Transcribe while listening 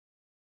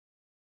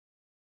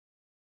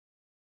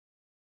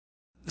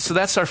So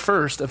that's our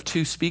first of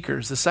two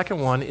speakers. The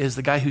second one is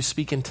the guy who's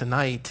speaking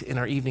tonight in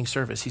our evening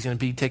service. He's going to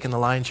be taking the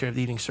lion's share of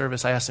the evening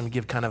service. I asked him to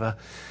give kind of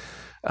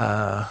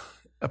a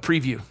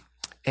preview.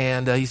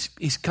 And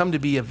he's come to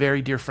be a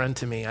very dear friend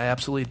to me. I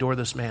absolutely adore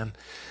this man.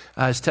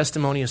 His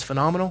testimony is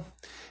phenomenal,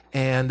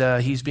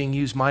 and he's being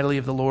used mightily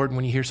of the Lord. And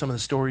when you hear some of the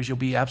stories, you'll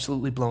be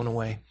absolutely blown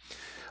away.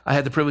 I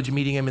had the privilege of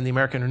meeting him in the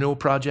American Renewal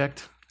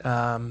Project.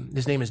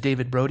 His name is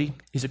David Brody.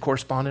 He's a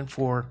correspondent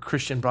for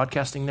Christian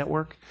Broadcasting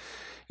Network.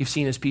 You've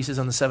seen his pieces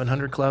on the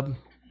 700 Club.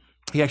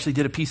 He actually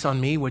did a piece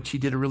on me, which he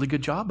did a really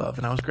good job of,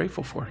 and I was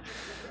grateful for.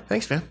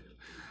 Thanks, man.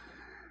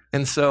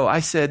 And so I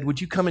said,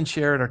 would you come and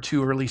share at our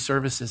 2 early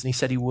services? And he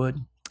said he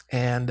would.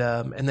 And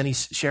then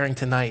he's sharing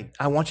tonight.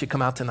 I want you to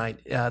come out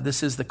tonight.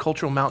 This is the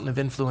cultural mountain of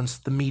influence,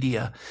 the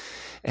media.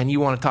 And you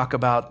want to talk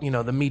about,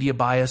 the media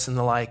bias and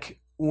the like.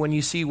 When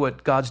you see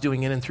what God's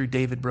doing in and through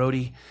David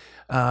Brody,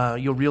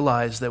 you'll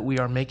realize that we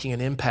are making an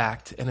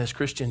impact. And as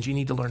Christians, you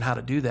need to learn how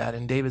to do that.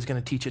 And David's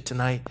going to teach it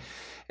tonight.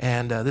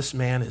 And this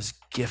man is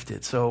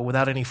gifted. So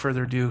without any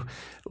further ado,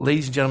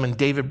 ladies and gentlemen,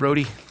 David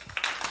Brody.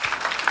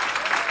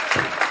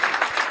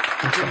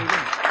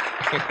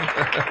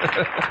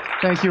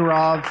 Thank you,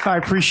 Rob. I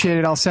appreciate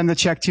it. I'll send the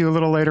check to you a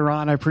little later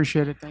on. I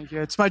appreciate it. Thank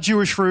you. It's my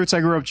Jewish roots. I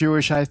grew up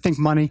Jewish. I think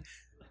money.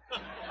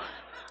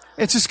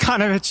 It's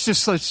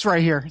just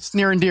right here. It's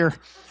near and dear.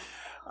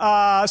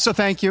 So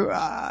thank you.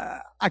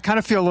 I kind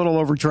of feel a little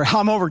overdressed.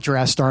 I'm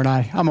overdressed, aren't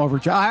I? I'm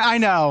overdressed. I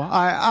know.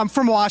 I'm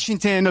from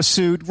Washington, a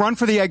suit. Run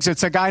for the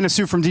exits. A guy in a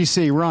suit from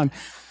D.C. Run.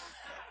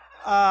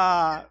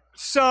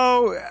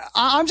 So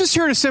I'm just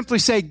here to simply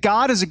say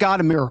God is a God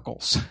of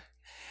miracles.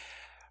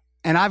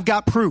 And I've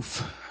got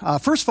proof.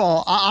 First of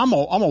all, I'm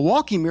a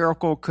walking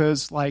miracle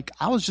because,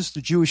 I was just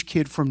a Jewish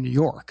kid from New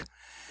York.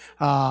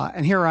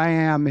 And here I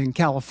am in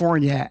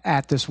California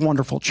at this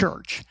wonderful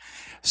church.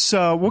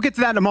 So we'll get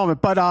to that in a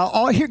moment. But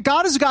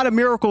God is a God of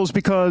miracles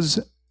because,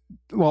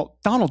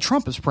 Donald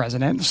Trump is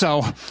president.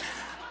 So,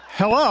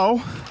 hello.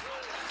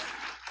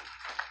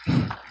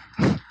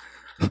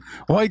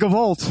 Oi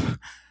gewollt.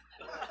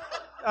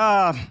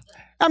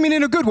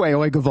 In a good way,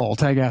 oi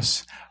gewollt, I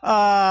guess.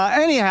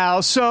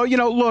 Anyhow, so,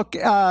 look,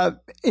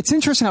 it's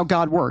interesting how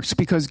God works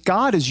because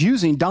God is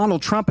using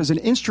Donald Trump as an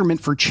instrument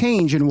for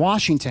change in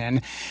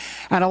Washington.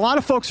 And a lot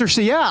of folks are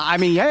saying,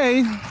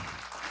 yay.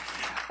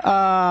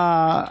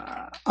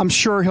 I'm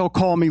sure he'll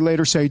call me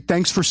later, say,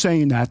 thanks for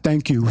saying that.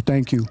 Thank you.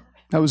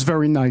 That was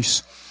very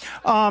nice.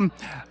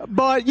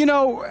 But,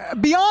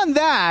 beyond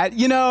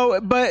that,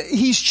 but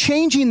he's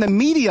changing the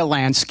media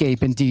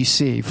landscape in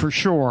D.C. for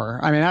sure.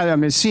 I mean,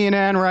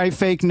 CNN, right?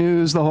 Fake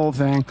news, the whole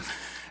thing.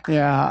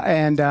 Yeah.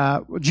 And,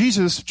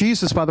 Jesus,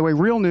 by the way,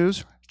 real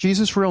news.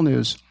 Jesus, real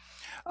news.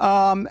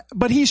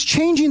 But he's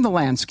changing the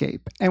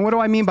landscape. And what do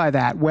I mean by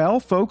that? Well,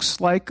 folks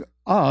like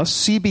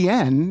us,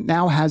 CBN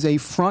now has a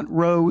front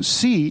row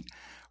seat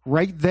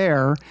right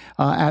there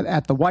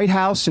at the White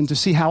House and to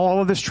see how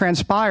all of this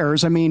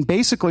transpires.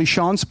 Basically,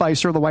 Sean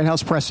Spicer, the White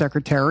House press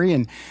secretary,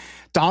 and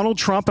Donald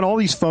Trump and all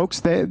these folks,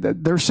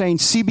 they're saying,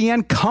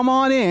 CBN, come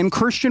on in,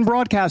 Christian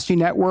Broadcasting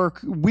Network.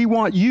 We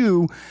want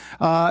you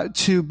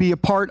to be a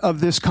part of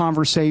this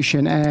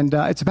conversation. And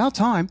it's about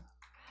time.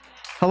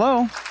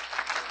 Hello?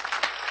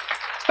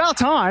 About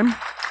time.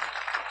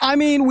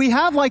 We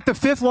have the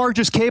 5th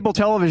largest cable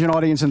television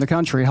audience in the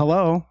country.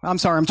 Hello? I'm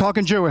sorry, I'm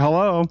talking Jewish.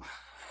 Hello?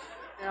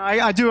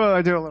 I do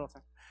a little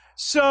thing.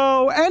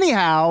 So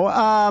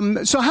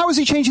anyhow, so how is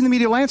he changing the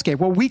media landscape?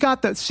 Well,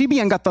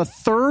 CBN got the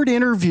 3rd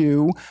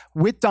interview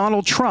with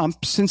Donald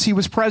Trump since he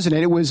was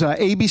president. It was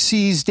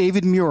ABC's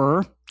David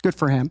Muir. Good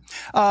for him.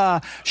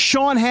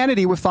 Sean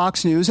Hannity with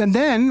Fox News. And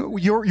then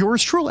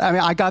yours truly.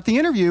 I got the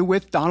interview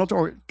with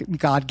or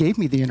God gave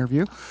me the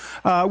interview,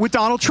 with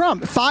Donald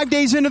Trump 5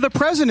 days into the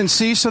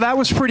presidency. So that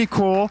was pretty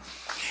cool.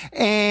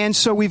 And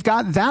so we've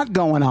got that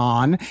going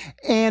on.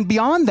 And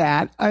beyond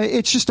that,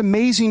 it's just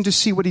amazing to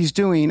see what he's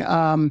doing.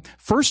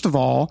 First of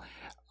all,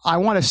 I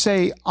want to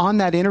say on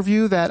that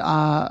interview that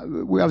I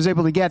was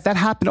able to get, that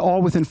happened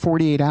all within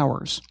 48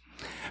 hours.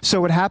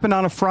 So it happened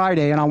on a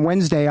Friday, and on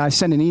Wednesday, I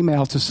sent an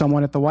email to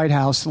someone at the White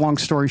House, long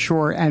story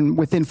short, and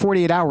within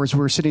 48 hours,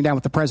 we were sitting down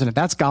with the president.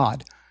 That's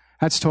God.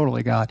 That's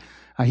totally God.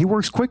 He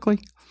works quickly.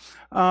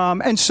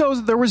 And so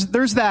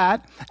there's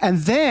that. And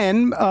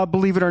then,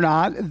 believe it or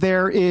not,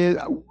 there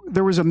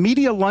was a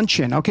media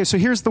luncheon. Okay, so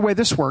here's the way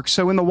this works.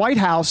 So in the White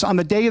House, on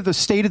the day of the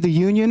State of the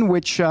Union,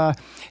 which it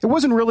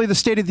wasn't really the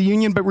State of the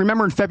Union, but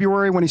remember in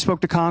February when he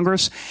spoke to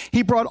Congress,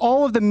 he brought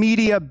all of the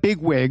media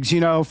bigwigs,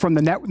 from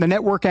the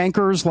network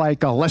anchors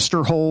like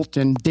Lester Holt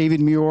and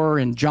David Muir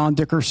and John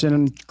Dickerson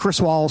and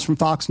Chris Wallace from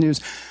Fox News.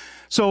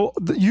 So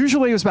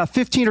usually it was about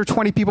 15 or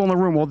 20 people in the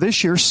room. Well,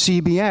 this year,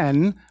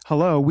 CBN,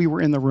 we were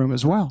in the room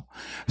as well.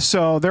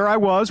 So there I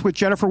was with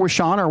Jennifer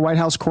Wishon, our White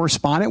House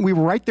correspondent. We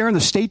were right there in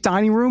the state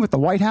dining room at the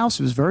White House.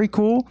 It was very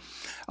cool.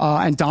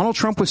 And Donald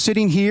Trump was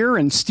sitting here,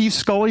 and Steve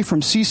Scully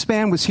from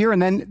C-SPAN was here.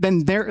 And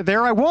then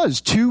there I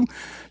was, two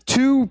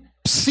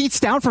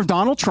seats down from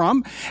Donald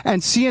Trump,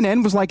 and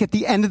CNN was at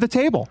the end of the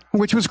table,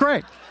 which was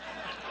great.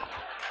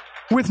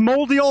 With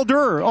moldy hors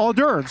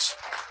d'oeuvres.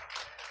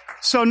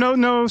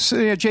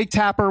 So Jake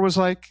Tapper was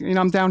like,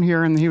 I'm down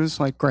here, and he was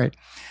like, great.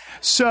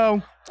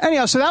 So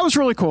anyhow, so that was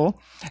really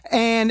cool.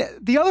 And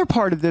the other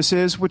part of this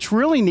is, what's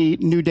really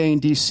neat, New Day in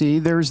D.C.,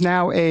 there's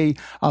now a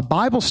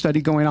Bible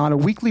study going on, a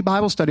weekly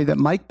Bible study that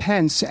Mike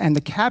Pence and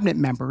the cabinet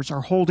members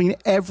are holding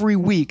every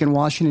week in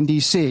Washington,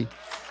 D.C.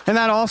 Isn't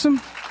that awesome?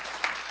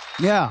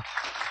 Yeah.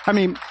 I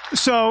mean,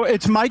 so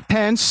it's Mike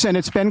Pence, and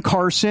it's Ben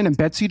Carson and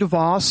Betsy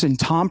DeVos and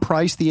Tom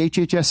Price, the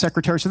HHS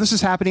secretary. So this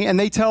is happening, and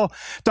they tell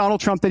Donald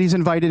Trump that he's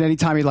invited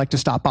anytime he'd like to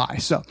stop by.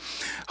 So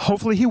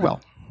hopefully he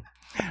will.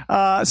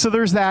 So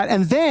there's that.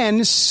 And then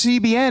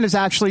CBN has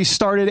actually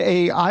started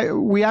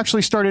we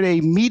actually started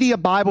a media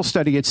Bible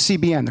study at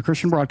CBN, the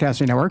Christian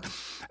Broadcasting Network,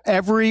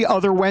 every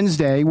other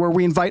Wednesday, where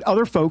we invite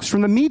other folks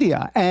from the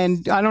media.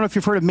 And I don't know if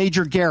you've heard of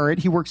Major Garrett.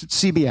 He works at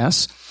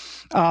CBS.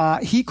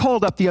 He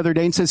called up the other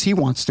day and says he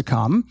wants to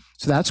come.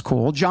 So that's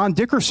cool. John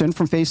Dickerson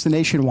from Face the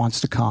Nation wants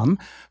to come.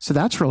 So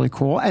that's really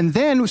cool. And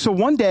then, so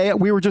one day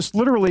we were just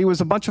literally, it was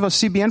a bunch of us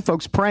CBN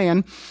folks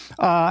praying,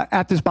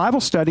 at this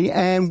Bible study,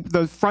 and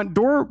the front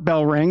door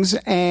bell rings,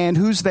 and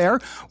who's there?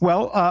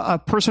 Well, a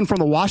person from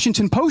the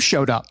Washington Post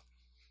showed up.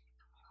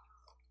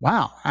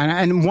 Wow.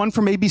 And one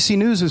from ABC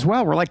News as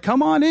well. We're like,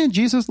 come on in.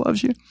 Jesus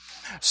loves you.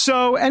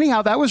 So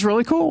anyhow, that was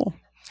really cool.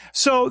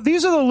 So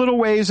these are the little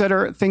ways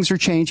that things are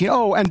changing.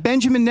 Oh, and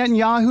Benjamin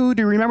Netanyahu,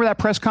 do you remember that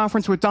press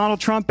conference with Donald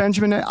Trump?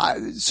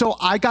 So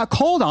I got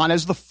called on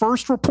as the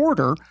first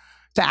reporter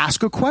to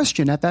ask a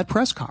question at that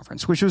press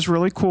conference, which was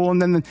really cool. And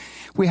then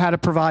we had to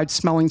provide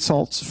smelling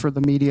salts for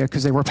the media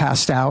because they were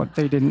passed out.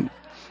 They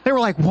were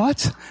like,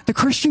 what? The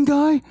Christian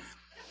guy?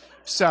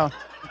 So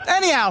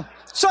anyhow,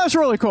 so that's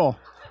really cool.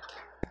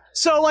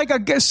 So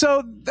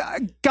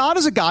God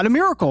is a God of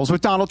miracles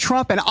with Donald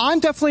Trump, and I'm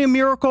definitely a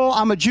miracle.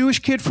 I'm a Jewish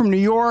kid from New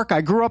York.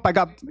 I grew up,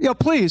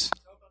 please.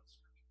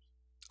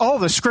 Oh,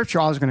 the scripture.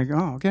 I was going to go,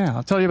 oh, yeah,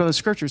 I'll tell you about the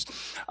scriptures.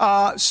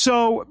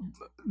 So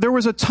there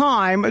was a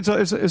time, it's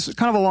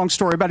kind of a long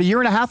story, about a year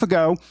and a half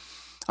ago.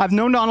 I've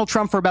known Donald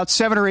Trump for about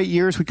 7 or 8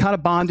 years. We kind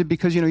of bonded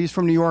because, he's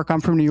from New York.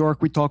 I'm from New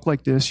York. We talk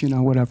like this,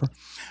 whatever.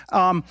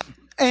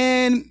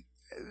 And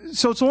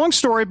so it's a long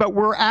story, but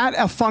we're at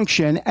a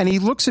function, and he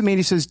looks at me and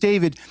he says,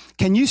 David,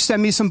 can you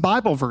send me some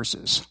Bible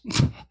verses?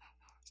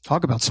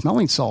 Talk about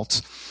smelling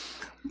salts.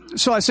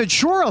 So I said,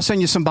 sure, I'll send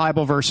you some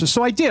Bible verses.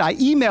 So I did. I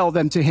emailed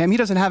them to him. He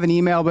doesn't have an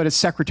email, but his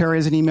secretary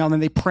has an email, and then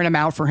they print them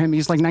out for him.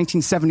 He's like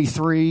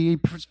 1973. He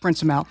prints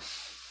them out.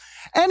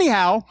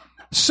 Anyhow,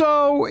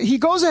 so he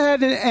goes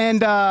ahead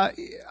and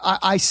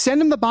I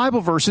send him the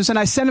Bible verses, and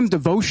I send him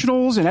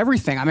devotionals and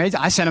everything. I mean,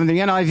 I sent him the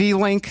NIV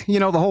link,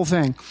 the whole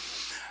thing.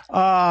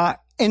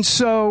 And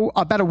so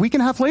about a week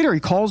and a half later, he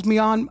calls me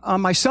on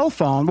my cell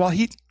phone. Well,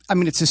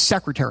 it's his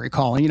secretary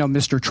calling,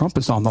 Mr. Trump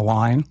is on the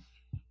line.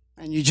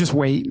 And you just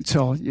wait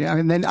until,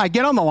 and then I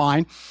get on the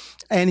line,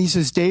 and he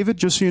says, David,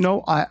 just so you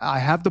know, I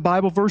have the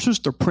Bible verses.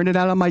 They're printed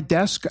out on my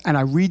desk, and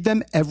I read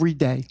them every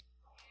day.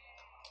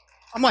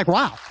 I'm like,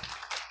 wow.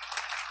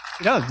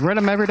 He does, read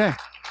them every day.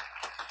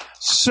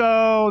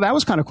 So that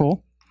was kind of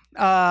cool.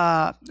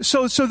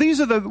 So these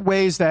are the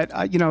ways that,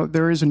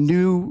 there is a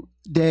new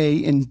day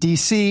in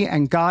D.C.,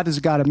 and God is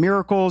a God of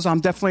miracles.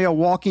 I'm definitely a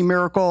walking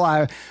miracle.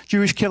 I'm a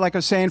Jewish kid, like I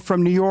was saying,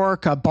 from New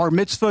York, a bar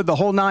mitzvah, the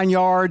whole 9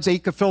 yards,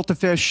 ate gefilte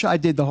fish. I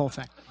did the whole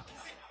thing.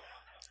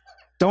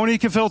 Don't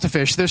eat gefilte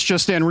fish. This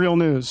just in, real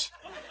news.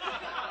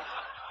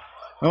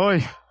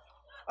 Oy.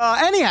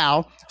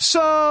 Anyhow,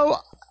 so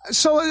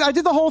I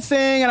did the whole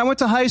thing, and I went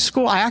to high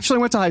school. I actually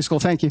went to high school.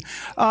 Thank you.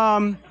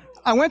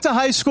 I went to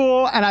high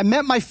school, and I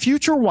met my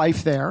future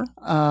wife there,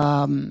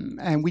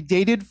 and we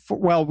dated.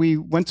 We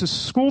went to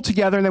school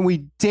together, and then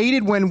we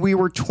dated when we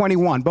were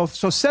 21.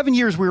 So 7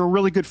 years we were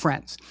really good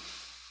friends.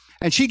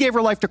 And she gave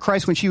her life to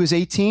Christ when she was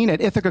 18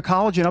 at Ithaca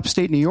College in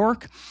upstate New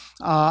York.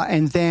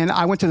 And then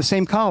I went to the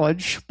same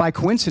college by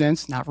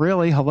coincidence. Not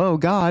really. Hello,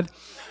 God.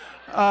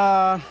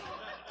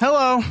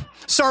 Hello.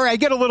 Sorry, I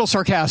get a little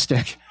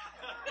sarcastic.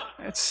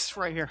 It's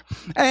right here.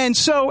 And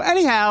so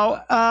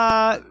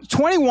anyhow,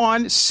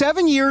 21,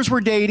 7 years we're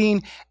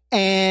dating,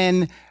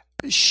 and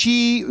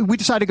we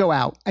decided to go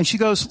out. And she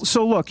goes,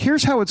 so look,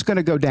 here's how it's going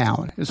to go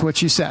down, is what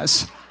she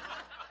says.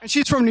 And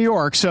she's from New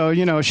York, so,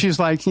 she's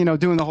like,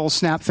 doing the whole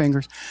snap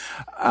fingers.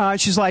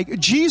 She's like,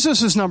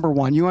 Jesus is number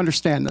one. You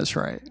understand this,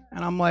 right?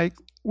 And I'm like,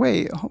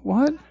 wait,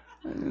 what?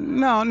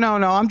 No,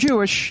 I'm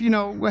Jewish.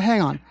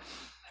 Hang on.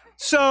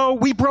 So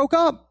we broke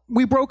up.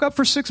 We broke up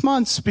for 6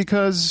 months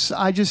because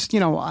I just,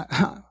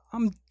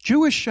 I'm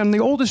Jewish. I'm the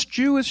oldest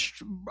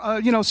Jewish,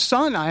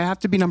 son. I have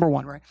to be number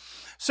one, right?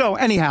 So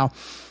anyhow,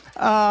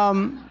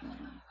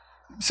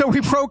 so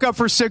we broke up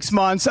for 6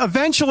 months.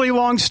 Eventually,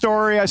 long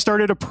story, I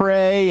started to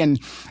pray and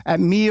at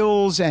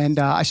meals, and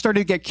I started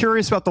to get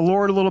curious about the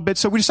Lord a little bit.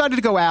 So we decided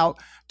to go out.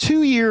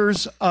 2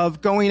 years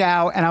of going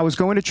out, and I was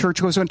going to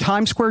church. I was in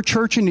Times Square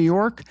Church in New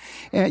York.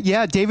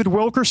 Yeah, David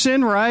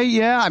Wilkerson, right?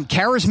 Yeah, I'm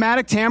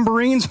charismatic,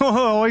 tambourines.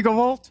 Holy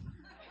Gavolt.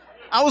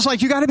 I was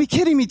like, you got to be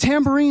kidding me,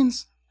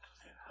 tambourines.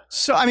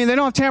 So, they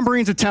don't have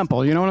tambourines at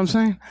Temple. You know what I'm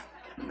saying?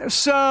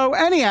 So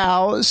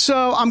anyhow,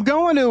 so I'm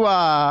going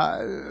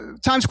to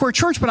Times Square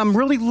Church, but I'm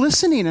really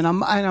listening, and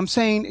I'm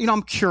saying, you know,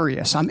 I'm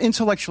curious. I'm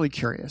intellectually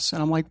curious,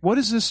 and I'm like, what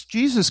is this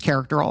Jesus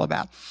character all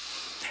about?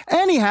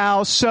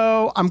 Anyhow,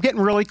 so I'm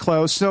getting really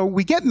close. So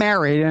we get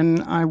married,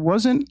 and I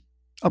wasn't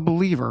a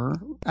believer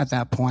at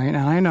that point. And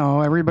I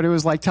know everybody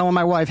was like telling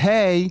my wife,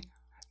 "Hey,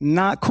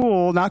 not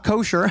cool, not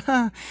kosher,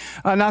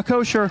 not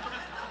kosher."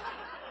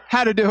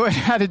 How to do it.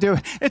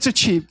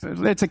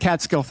 It's a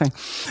Catskill thing.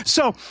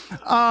 So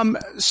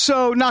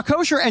not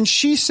kosher. And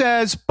she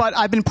says, but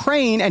I've been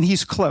praying and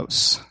he's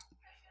close.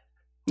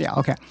 Yeah.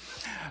 Okay.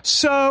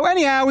 So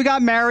anyhow, we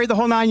got married, the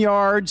whole 9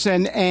 yards.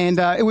 And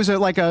it was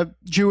like a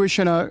Jewish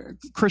and a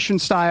Christian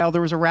style.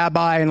 There was a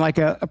rabbi and like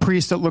a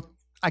priest that looked,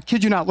 I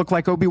kid you not, looked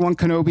like Obi-Wan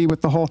Kenobi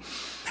with the whole,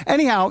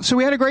 anyhow. So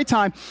we had a great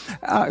time.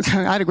 I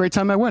had a great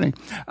time at my wedding.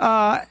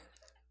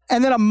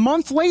 And then a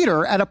month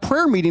later at a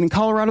prayer meeting in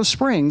Colorado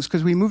Springs,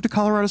 because we moved to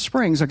Colorado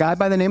Springs, a guy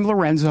by the name of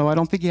Lorenzo, I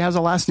don't think he has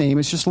a last name,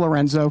 it's just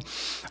Lorenzo,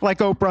 like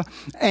Oprah.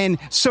 And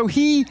so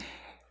he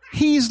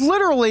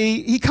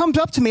comes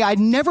up to me. I'd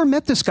never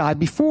met this guy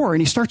before,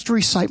 and he starts to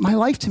recite my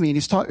life to me. And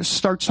he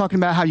starts talking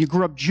about how you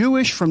grew up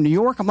Jewish from New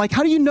York. I'm like,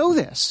 how do you know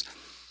this?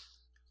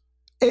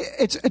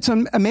 It's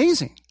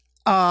amazing.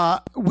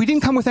 We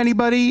didn't come with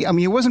anybody. I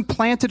mean, it wasn't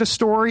planted a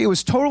story. It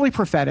was totally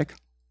prophetic.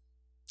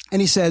 And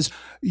he says,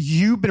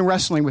 you've been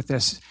wrestling with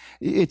this.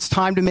 It's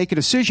time to make a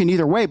decision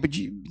either way, but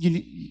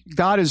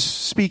God is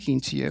speaking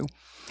to you.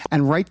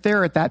 And right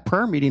there at that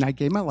prayer meeting, I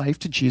gave my life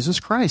to Jesus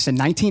Christ in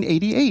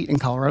 1988 in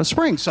Colorado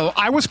Springs. So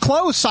I was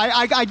close.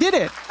 I did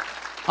it.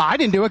 I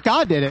didn't do it.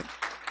 God did it.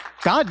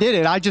 God did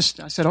it. I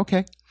said,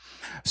 okay.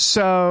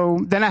 So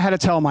then I had to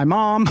tell my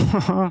mom.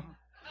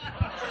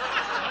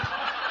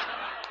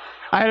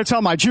 I had to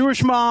tell my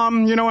Jewish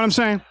mom. You know what I'm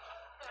saying?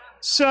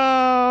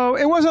 So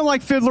it wasn't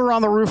like Fiddler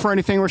on the Roof or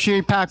anything where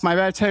she pack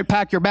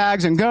your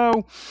bags and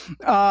go.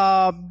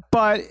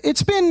 But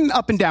it's been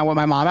up and down with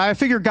my mom. I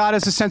figure God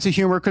has a sense of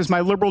humor because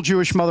my liberal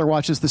Jewish mother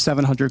watches the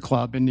 700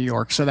 Club in New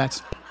York.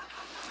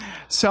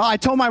 So I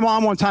told my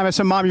mom one time, I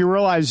said, Mom, you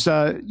realize,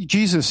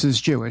 Jesus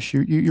is Jewish.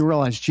 You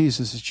realize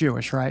Jesus is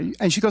Jewish, right?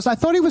 And she goes, I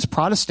thought he was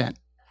Protestant.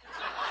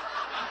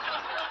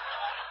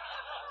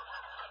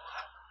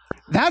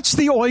 That's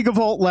the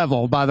Oigavolt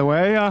level, by the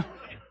way.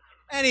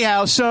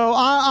 Anyhow, so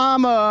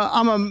I'm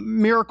a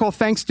miracle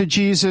thanks to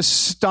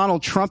Jesus.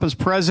 Donald Trump is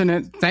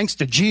president thanks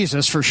to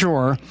Jesus for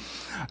sure.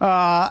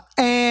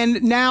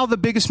 And now the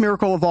biggest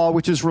miracle of all,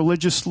 which is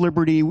religious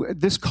liberty.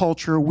 This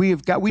culture, we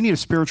need a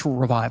spiritual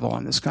revival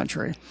in this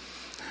country.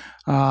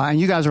 And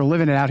you guys are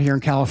living it out here in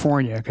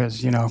California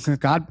because, you know,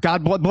 God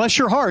bless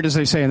your heart, as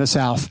they say in the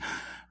South.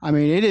 I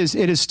mean, it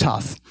is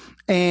tough.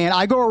 And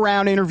I go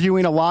around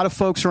interviewing a lot of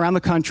folks around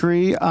the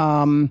country.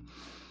 And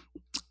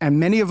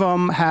many of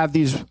them have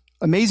these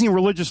amazing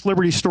religious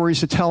liberty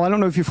stories to tell. I don't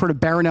know if you've heard of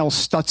Barronelle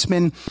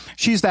Stutzman.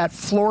 She's that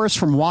florist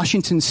from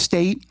Washington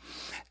State.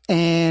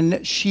 And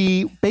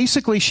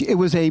it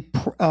was a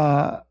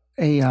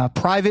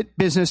private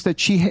business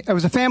it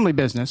was a family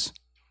business.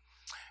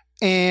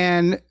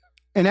 And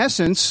in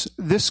essence,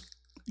 this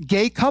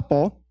gay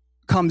couple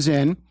comes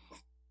in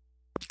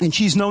and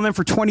she's known them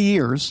for 20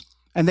 years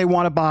and they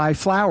want to buy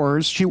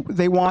flowers.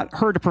 They want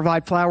her to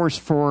provide flowers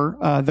for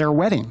their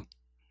wedding.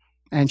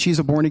 And she's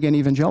a born-again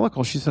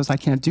evangelical. She says, I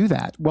can't do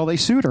that. Well, they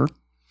sued her,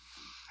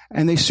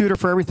 and they sued her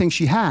for everything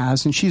she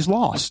has, and she's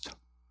lost.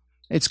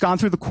 It's gone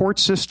through the court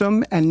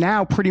system, and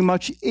now pretty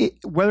much,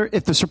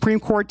 if the Supreme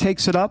Court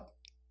takes it up,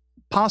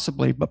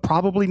 possibly, but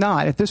probably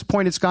not. At this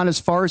point, it's gone as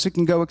far as it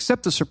can go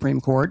except the Supreme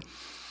Court.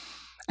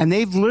 And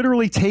they've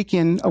literally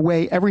taken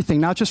away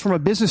everything, not just from a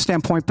business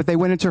standpoint, but they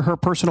went into her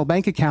personal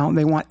bank account, and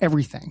they want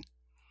everything.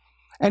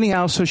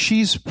 Anyhow, so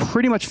she's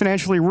pretty much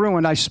financially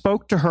ruined. I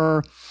spoke to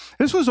her.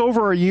 This was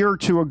over a year or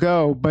two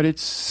ago, but it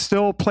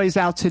still plays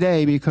out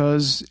today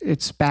because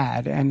it's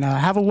bad. And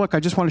have a look. I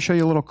just want to show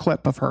you a little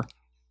clip of her.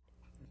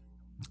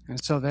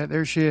 And so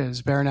there she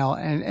is, Barronelle.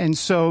 And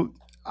so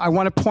I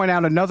want to point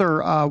out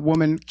another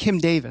woman, Kim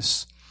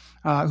Davis,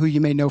 who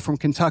you may know from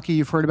Kentucky.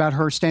 You've heard about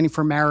her standing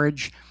for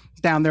marriage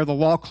down there, the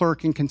law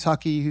clerk in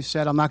Kentucky who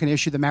said, I'm not going to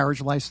issue the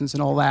marriage license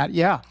and all that.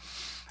 Yeah.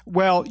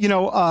 Well, you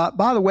know,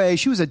 by the way,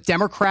 she was a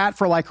Democrat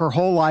for like her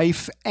whole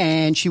life,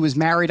 and she was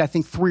married, I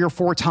think, 3 or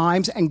 4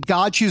 times, and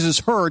God chooses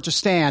her to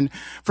stand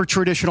for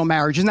traditional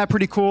marriage. Isn't that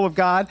pretty cool of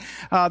God?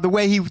 The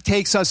way he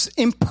takes us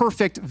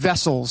imperfect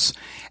vessels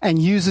and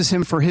uses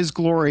him for his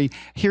glory.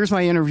 Here's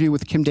my interview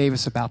with Kim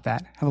Davis about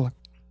that. Have a look.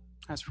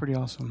 That's pretty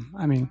awesome.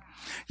 I mean,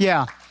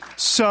 yeah.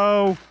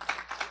 So,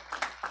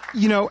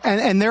 you know,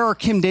 and there are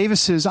Kim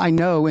Davises I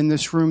know in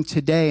this room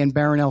today and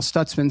Barronelle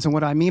Stutzmans, and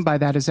what I mean by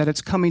that is that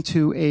it's coming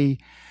to a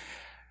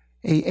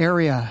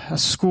area, a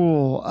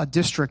school, a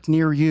district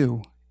near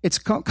you. It's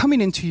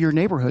coming into your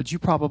neighborhoods. You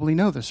probably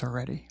know this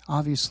already,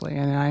 obviously.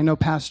 And I know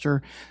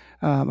Pastor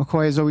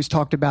McCoy has always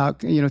talked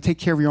about, you know, take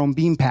care of your own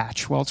bean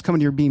patch. Well, it's coming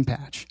to your bean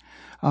patch.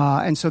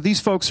 And so these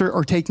folks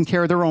are taking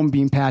care of their own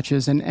bean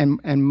patches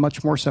and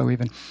much more so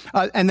even.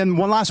 And then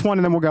one last one,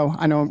 and then we'll go.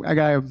 I know I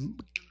got to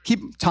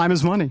keep time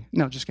is money.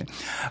 No, just kidding.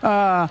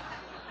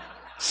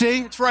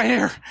 See, it's right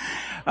here.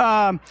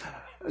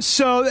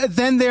 So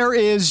then there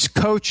is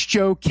Coach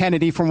Joe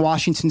Kennedy from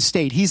Washington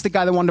State. He's the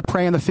guy that wanted to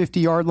pray on the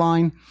 50-yard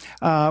line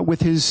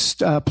with his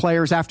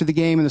players after the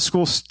game, and the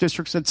school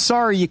district said,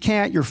 sorry, you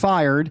can't, you're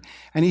fired.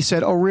 And he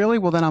said, oh, really?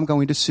 Well, then I'm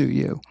going to sue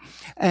you.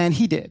 And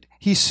he did.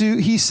 He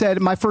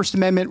said, my First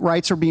Amendment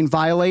rights are being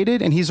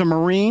violated, and he's a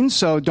Marine,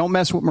 so don't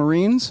mess with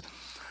Marines.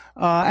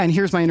 And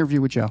here's my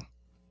interview with Joe.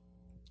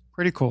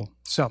 Pretty cool.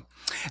 So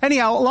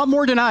anyhow, a lot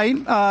more tonight.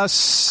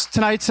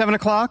 Tonight, 7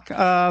 o'clock,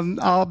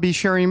 I'll be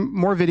sharing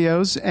more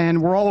videos,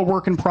 and we're all a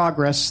work in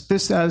progress.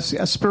 This as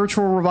a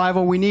spiritual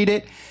revival, we need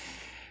it.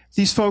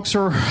 These folks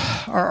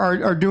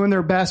are doing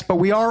their best, but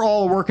we are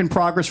all a work in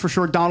progress for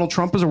sure. Donald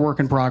Trump is a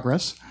work in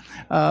progress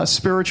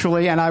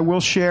spiritually, and I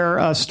will share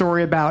a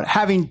story about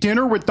having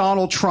dinner with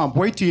Donald Trump.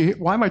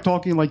 Why am I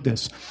talking like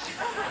this?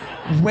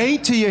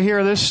 Wait till you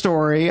hear this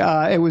story.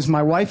 It was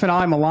my wife and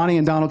I, Melania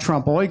and Donald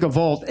Trump. Oy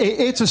gevalt.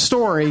 It's a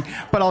story,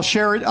 but I'll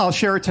share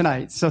it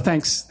tonight. So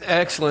thanks.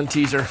 Excellent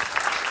teaser.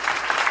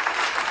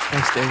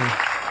 Thanks, David.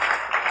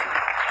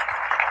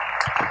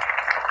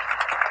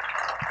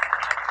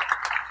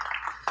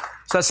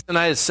 So that's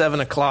tonight at 7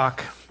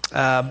 o'clock.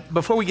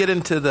 Before we get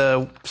into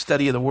the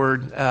study of the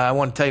Word, I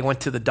want to tell you I went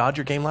to the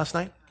Dodger game last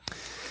night,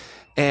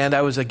 and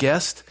I was a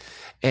guest.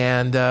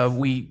 And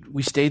we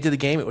stayed to the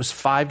game. It was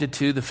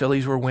 5-2. The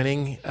Phillies were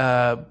winning.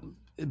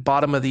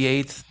 Bottom of the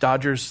eighth,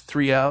 Dodgers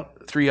 3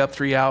 up, 3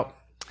 out.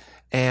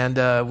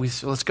 And we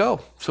said, let's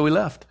go. So we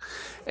left.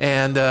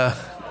 And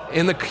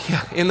in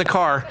the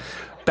car,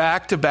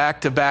 back to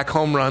back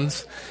home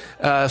runs.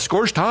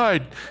 Scores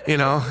tied,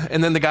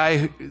 And then the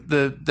guy,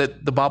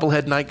 the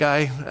bobblehead night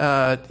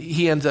guy,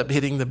 he ends up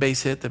hitting the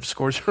base hit that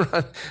scores a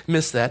run.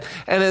 Missed that.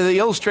 And the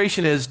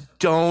illustration is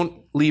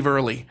don't leave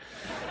early.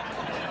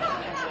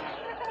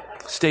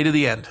 Stay to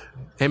the end.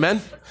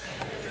 Amen?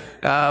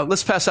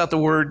 Let's pass out the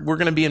word. We're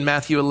going to be in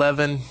Matthew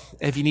 11.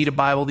 If you need a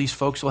Bible, these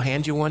folks will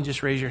hand you one.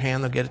 Just raise your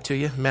hand. They'll get it to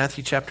you.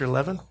 Matthew chapter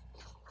 11.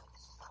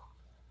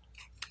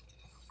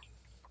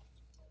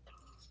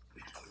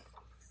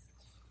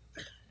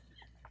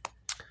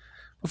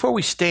 Before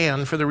we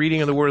stand for the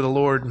reading of the word of the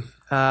Lord,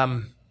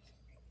 I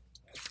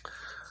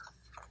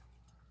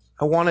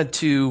wanted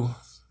to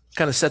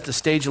kind of set the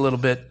stage a little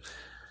bit.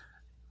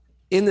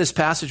 In this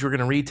passage we're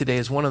going to read today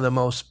is one of the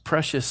most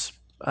precious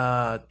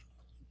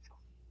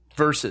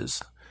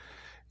verses,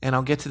 and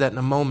I'll get to that in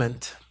a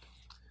moment.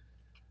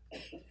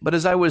 But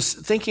as I was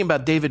thinking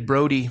about David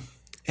Brody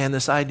and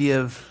this idea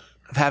of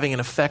having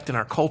an effect in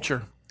our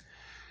culture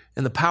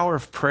and the power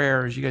of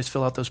prayer, as you guys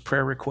fill out those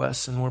prayer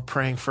requests and we're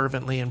praying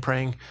fervently and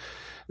praying,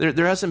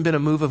 there hasn't been a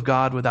move of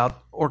God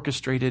without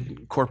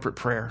orchestrated corporate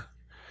prayer.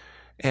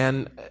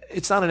 And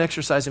it's not an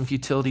exercise in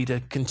futility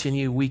to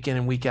continue week in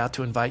and week out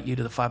to invite you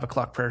to the 5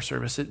 o'clock prayer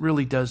service. It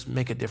really does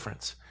make a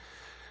difference.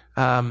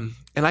 And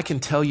I can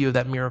tell you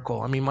that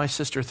miracle. I mean, my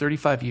sister,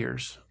 35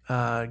 years,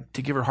 to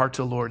give her heart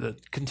to the Lord, a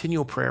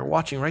continual prayer,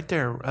 watching right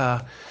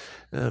there,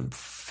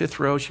 fifth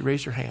row, she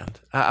raised her hand.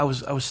 I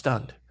was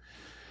stunned.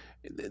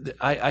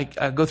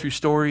 I go through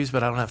stories,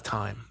 but I don't have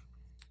time.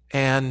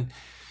 And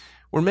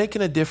we're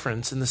making a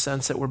difference in the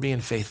sense that we're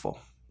being faithful.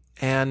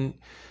 And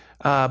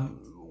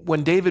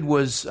when David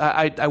was,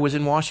 I was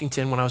in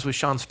Washington when I was with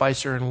Sean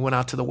Spicer, and we went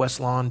out to the West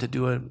Lawn to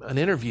do an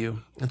interview.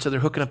 And so they're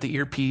hooking up the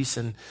earpiece,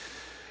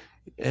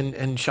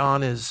 and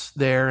Sean is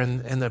there,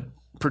 and the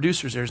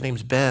producer's there. His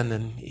name's Ben,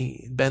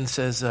 and Ben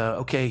says,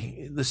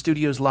 okay, the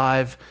studio's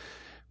live.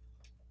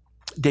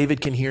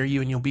 David can hear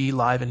you, and you'll be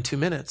live in 2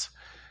 minutes.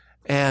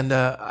 And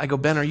I go,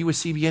 Ben, are you with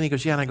CBN? He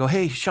goes, yeah. And I go,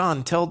 hey,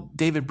 Sean, tell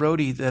David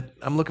Brody that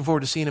I'm looking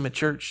forward to seeing him at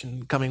church in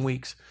the coming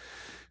weeks.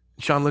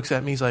 Sean looks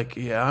at me. He's like,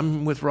 yeah,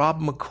 I'm with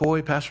Rob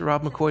McCoy, Pastor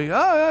Rob McCoy.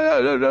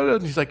 Oh.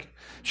 He's like,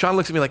 Sean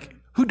looks at me like,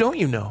 who don't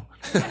you know?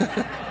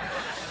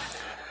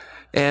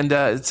 And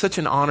it's such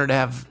an honor to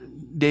have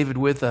David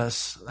with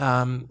us.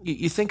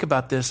 You think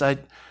about this.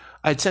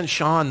 I'd sent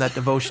Sean that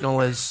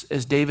devotional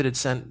as David had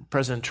sent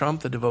President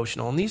Trump the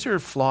devotional. And these are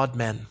flawed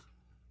men.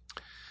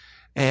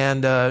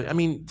 And I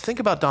mean, think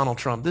about Donald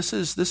Trump. This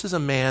is a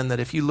man that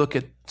if you look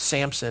at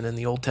Samson in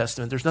the Old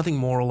Testament, there's nothing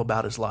moral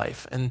about his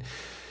life. And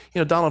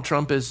Donald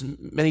Trump is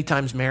many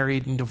times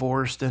married and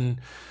divorced,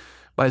 and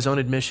by his own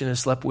admission has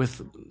slept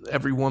with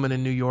every woman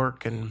in New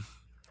York, and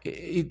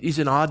he's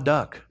an odd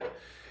duck.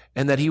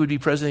 And that he would be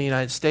president of the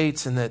United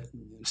States, and that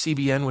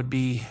CBN would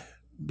be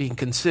being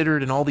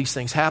considered, and all these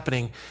things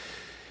happening.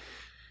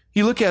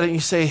 You look at it and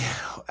you say,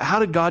 how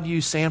did God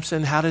use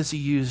Samson? How does he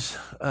use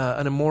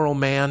an immoral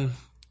man?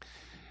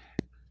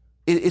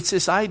 It's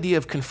this idea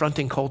of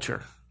confronting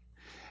culture.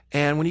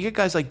 And when you get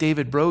guys like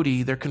David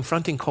Brody, they're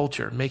confronting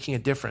culture, making a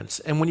difference.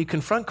 And when you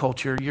confront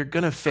culture, you're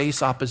going to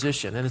face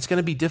opposition, and it's going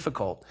to be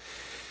difficult.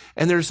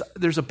 And there's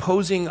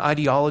opposing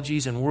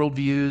ideologies and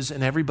worldviews,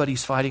 and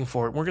everybody's fighting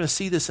for it. We're going to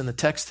see this in the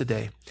text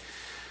today.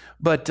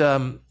 But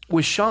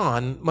with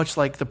Sean, much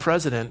like the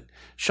president,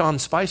 Sean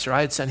Spicer,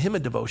 I had sent him a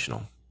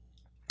devotional.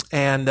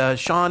 And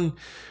Sean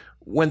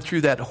went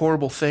through that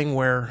horrible thing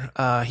where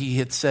he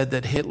had said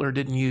that Hitler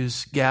didn't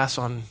use gas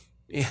on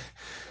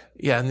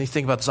Yeah, and you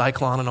think about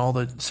Zyklon and all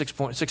the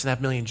 6.5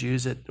 million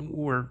Jews that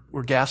were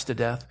gassed to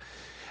death.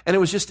 And it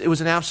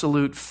was an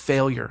absolute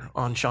failure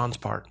on Sean's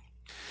part.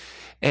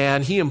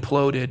 And he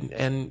imploded,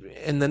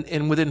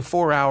 and within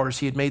 4 hours,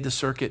 he had made the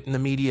circuit in the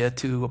media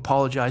to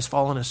apologize,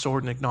 fall on his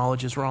sword, and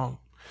acknowledge his wrong,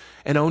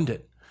 and owned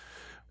it.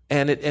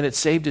 And it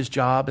saved his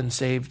job and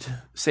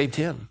saved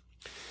him.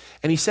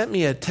 And he sent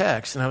me a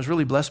text, and I was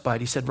really blessed by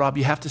it. He said, Rob,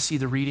 you have to see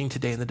the reading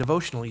today in the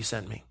devotional he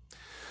sent me.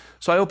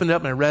 So I opened it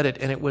up and I read it,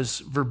 and it was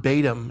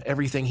verbatim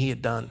everything he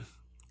had done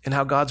and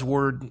how God's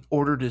word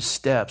ordered his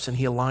steps, and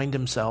he aligned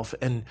himself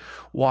and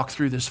walked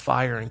through this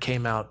fire and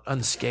came out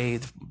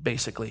unscathed,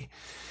 basically.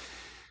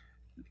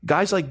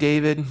 Guys like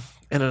David,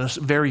 and in a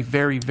very,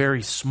 very,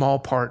 very small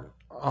part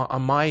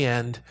on my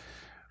end,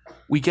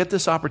 we get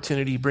this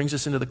opportunity, brings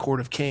us into the court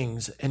of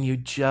kings, and you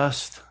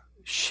just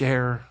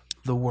share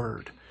the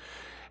word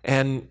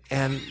and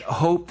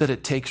hope that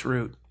it takes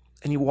root,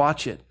 and you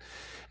watch it.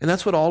 And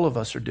that's what all of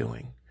us are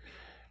doing.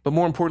 But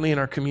more importantly, in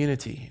our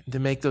community, to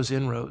make those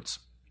inroads.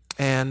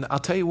 And I'll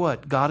tell you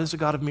what, God is a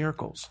God of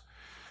miracles.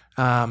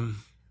 My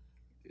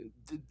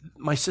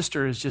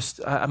sister is just,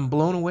 I'm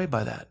blown away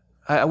by that.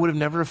 I would have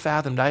never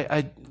fathomed.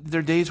 There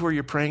are days where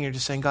you're praying, you're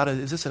just saying, God,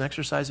 is this an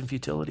exercise in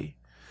futility?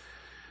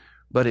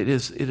 But it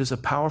is a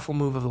powerful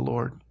move of the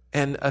Lord.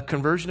 And a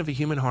conversion of a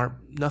human heart,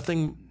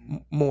 nothing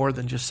more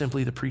than just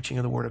simply the preaching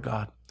of the word of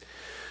God.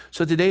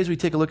 So today, as we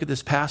take a look at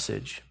this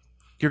passage,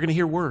 you're going to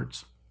hear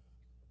words.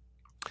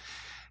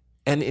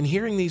 And in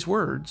hearing these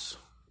words,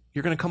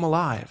 you're going to come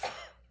alive.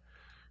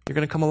 You're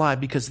going to come alive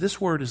because this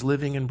word is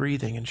living and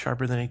breathing and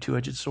sharper than a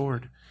two-edged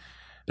sword.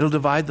 It'll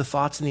divide the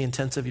thoughts and the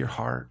intents of your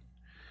heart.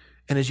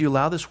 And as you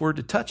allow this word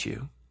to touch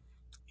you,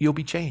 you'll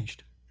be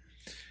changed.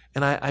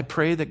 And I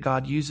pray that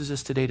God uses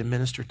this today to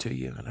minister to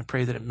you. And I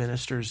pray that it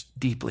ministers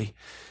deeply.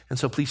 And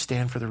so please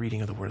stand for the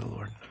reading of the word of the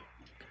Lord.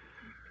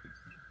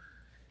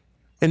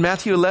 In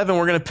Matthew 11,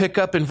 we're going to pick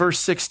up in verse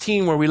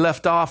 16 where we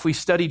left off. We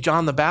studied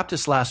John the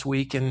Baptist last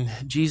week, and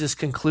Jesus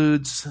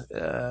concludes,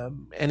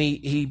 and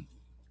he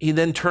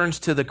then turns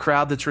to the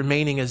crowd that's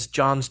remaining as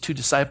John's two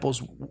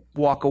disciples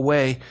walk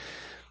away.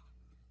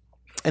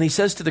 And he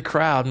says to the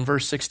crowd in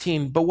verse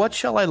 16, "But what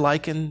shall I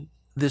liken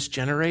this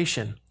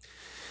generation?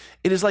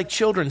 It is like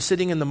children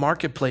sitting in the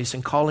marketplace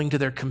and calling to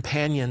their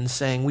companions,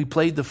 saying, 'We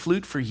played the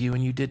flute for you,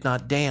 and you did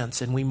not dance,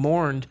 and we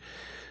mourned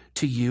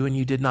to you, and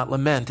you did not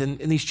lament.'" And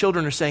these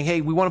children are saying,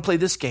 "Hey, we want to play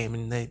this game."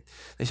 And they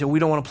say, "We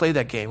don't want to play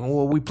that game."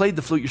 "Well, we played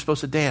the flute, you're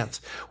supposed to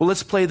dance." "Well,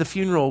 let's play the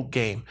funeral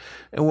game."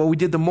 "And well, we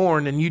did the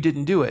mourn, and you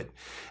didn't do it."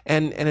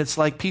 And it's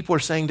like people are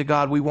saying to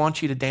God, "We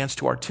want you to dance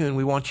to our tune.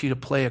 We want you to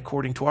play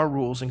according to our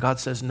rules." And God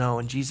says no,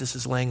 and Jesus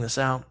is laying this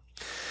out.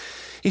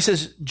 He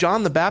says,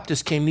 "John the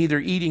Baptist came neither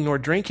eating nor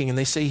drinking, and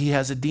they say he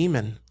has a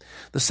demon.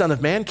 The Son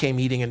of Man came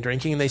eating and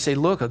drinking, and they say,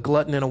 'Look, a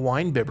glutton and a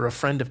winebibber, a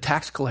friend of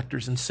tax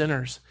collectors and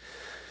sinners.'"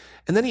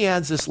 And then he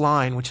adds this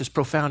line, which is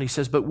profound. He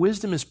says, "But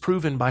wisdom is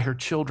proven by her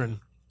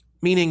children,"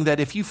 meaning that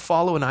if you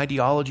follow an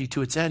ideology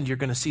to its end, you're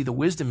going to see the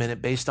wisdom in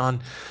it based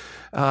on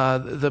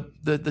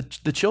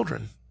the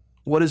children.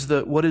 What is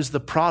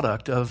the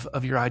product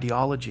of your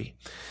ideology?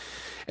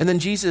 And then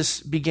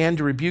Jesus began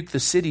to rebuke the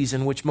cities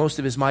in which most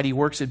of his mighty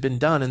works had been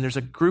done. And there's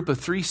a group of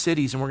 3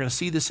 cities, and we're going to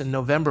see this in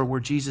November, where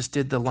Jesus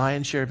did the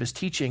lion's share of his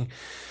teaching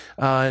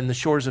in the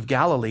shores of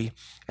Galilee.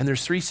 And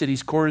there's 3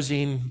 cities,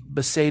 Chorazin,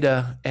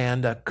 Bethsaida,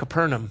 and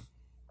Capernaum.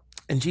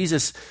 And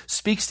Jesus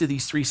speaks to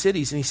these 3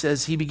 cities, and he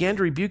says, he began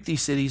to rebuke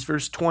these cities,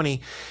 verse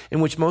 20, in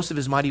which most of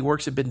his mighty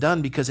works had been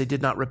done because they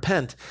did not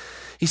repent.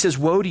 He says,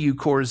 "Woe to you,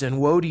 Chorazin,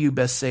 woe to you,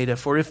 Bethsaida,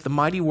 for if the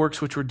mighty works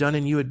which were done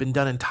in you had been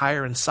done in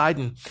Tyre and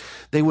Sidon,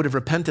 they would have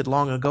repented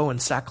long ago in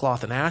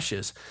sackcloth and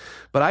ashes.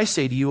 But I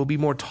say to you, it will be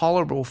more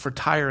tolerable for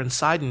Tyre and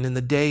Sidon in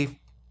the day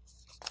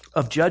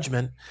of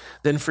judgment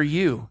than for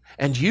you.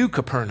 And you,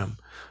 Capernaum,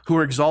 who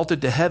are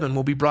exalted to heaven,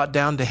 will be brought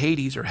down to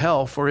Hades or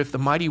hell. For if the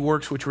mighty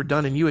works which were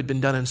done in you had been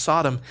done in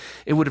Sodom,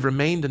 it would have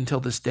remained until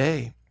this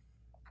day.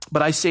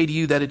 But I say to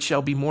you that it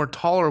shall be more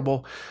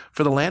tolerable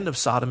for the land of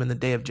Sodom in the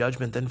day of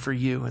judgment than for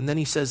you." And then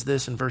he says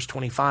this in verse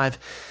 25.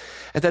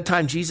 "At that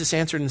time Jesus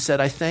answered and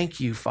said, I thank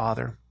you,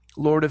 Father,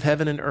 Lord of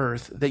heaven and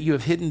earth, that you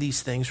have hidden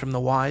these things from the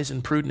wise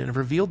and prudent and have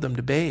revealed them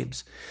to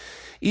babes.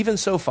 Even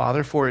so,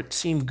 Father, for it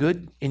seemed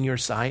good in your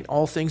sight,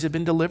 all things have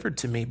been delivered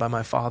to me by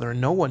my Father, and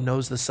no one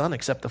knows the Son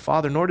except the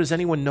Father, nor does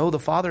anyone know the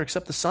Father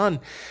except the Son,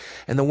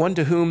 and the one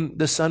to whom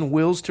the Son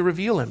wills to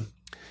reveal him."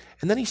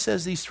 And then he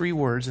says these 3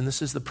 words, and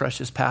this is the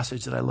precious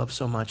passage that I love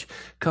so much.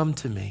 "Come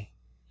to me.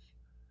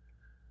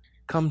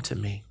 Come to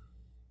me.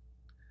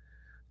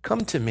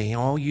 Come to me,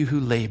 all you who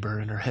labor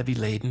and are heavy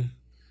laden,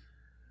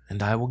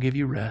 and I will give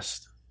you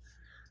rest.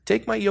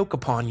 Take my yoke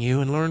upon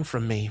you and learn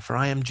from me, for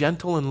I am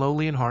gentle and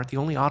lowly in heart." The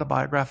only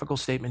autobiographical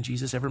statement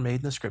Jesus ever made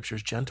in the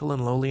scriptures, gentle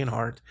and lowly in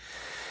heart.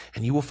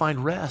 "And you will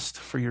find rest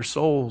for your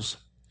souls.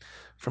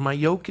 For my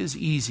yoke is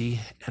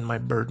easy and my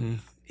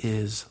burden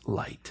is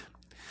light."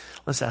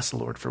 Let's ask the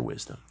Lord for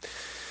wisdom.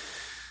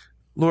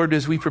 Lord,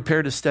 as we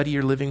prepare to study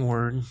your living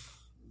word,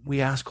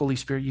 we ask, Holy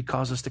Spirit, you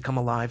cause us to come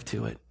alive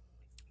to it.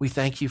 We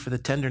thank you for the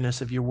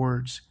tenderness of your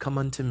words. "Come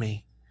unto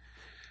me.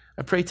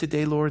 I pray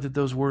today, Lord, that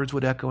those words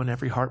would echo in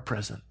every heart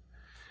present.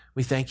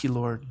 We thank you,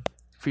 Lord,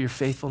 for your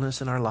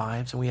faithfulness in our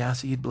lives, and we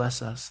ask that you'd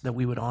bless us, that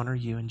we would honor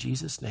you in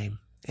Jesus' name.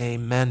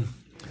 Amen.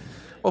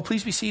 Well,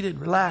 please be seated,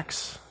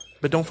 relax,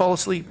 but don't fall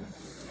asleep.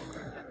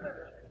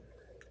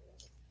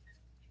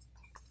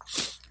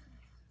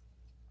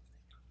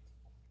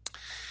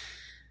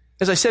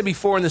 As I said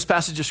before in this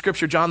passage of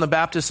Scripture, John the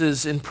Baptist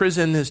is in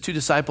prison. His two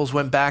disciples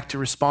went back to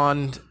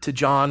respond to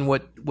John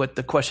what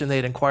the question they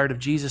had inquired of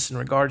Jesus in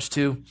regards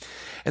to.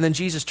 And then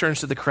Jesus turns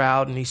to the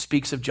crowd and he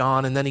speaks of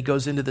John, and then he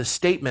goes into this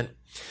statement.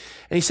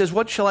 And he says,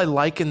 what shall I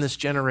liken this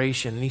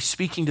generation? And he's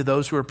speaking to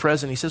those who are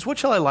present. He says, what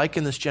shall I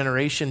liken this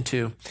generation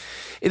to?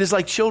 It is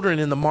like children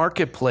in the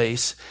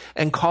marketplace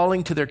and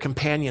calling to their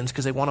companions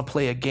because they want to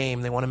play a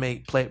game. They want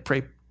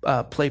to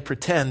play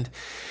pretend.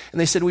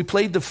 And they said, we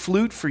played the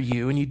flute for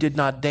you and you did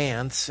not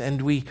dance,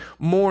 and we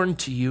mourned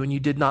to you and you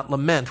did not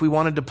lament. We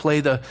wanted to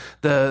play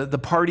the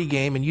party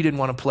game and you didn't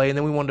want to play, and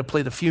then we wanted to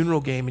play the funeral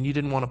game and you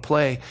didn't want to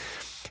play.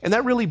 And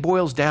that really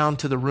boils down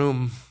to the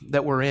room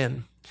that we're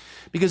in.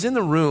 Because in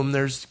the room,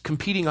 there's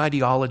competing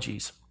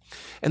ideologies.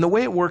 And the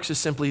way it works is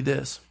simply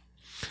this.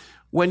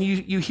 When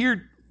you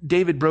hear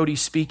David Brody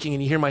speaking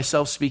and you hear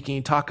myself speaking,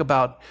 you talk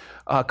about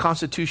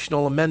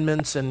constitutional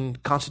amendments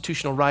and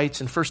constitutional rights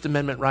and First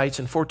Amendment rights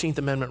and 14th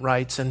Amendment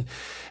rights and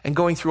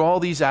going through all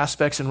these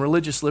aspects and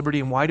religious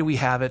liberty and why do we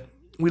have it.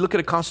 We look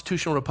at a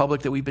constitutional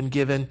republic that we've been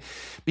given,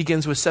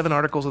 begins with 7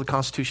 articles of the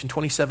Constitution,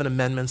 27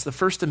 amendments. The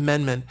First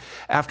Amendment,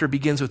 after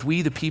begins with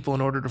we the people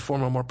in order to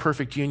form a more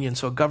perfect union.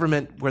 So a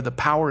government where the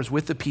power is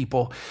with the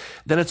people,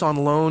 then it's on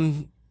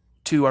loan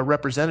to our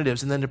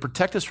representatives, and then to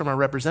protect us from our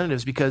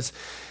representatives, because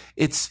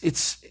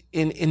it's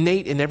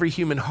innate in every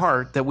human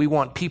heart that we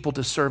want people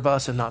to serve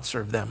us and not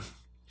serve them.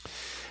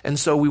 And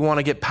so we want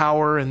to get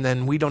power, and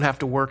then we don't have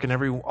to work, and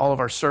all of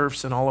our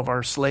serfs and all of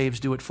our slaves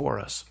do it for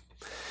us.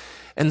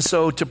 And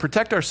so to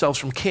protect ourselves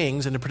from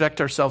kings and to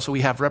protect ourselves so we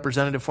have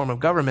representative form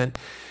of government,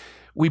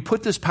 we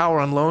put this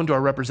power on loan to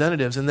our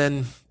representatives. And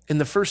then in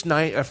the first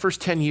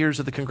 10 years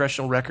of the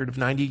congressional record of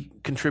 90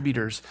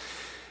 contributors,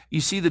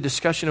 you see the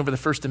discussion over the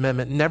First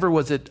Amendment. Never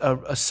was it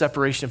a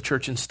separation of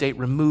church and state,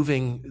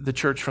 removing the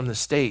church from the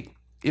state.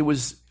 It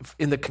was,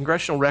 in the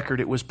congressional record,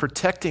 it was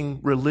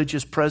protecting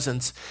religious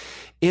presence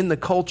in the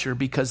culture,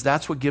 because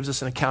that's what gives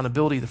us an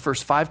accountability. The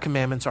first 5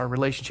 commandments are our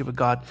relationship with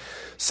God.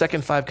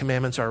 Second 5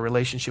 commandments are our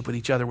relationship with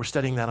each other. We're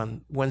studying that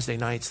on Wednesday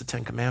nights, the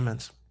 10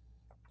 commandments.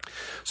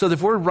 So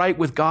if we're right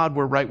with God,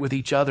 we're right with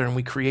each other, and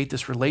we create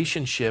this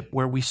relationship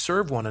where we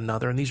serve one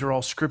another, and these are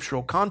all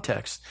scriptural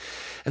contexts.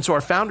 And so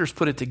our founders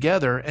put it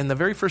together, and the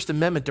very first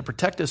amendment to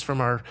protect us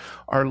from our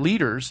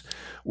leaders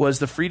was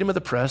the freedom of the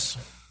press,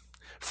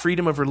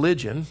 freedom of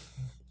religion,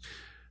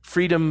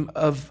 freedom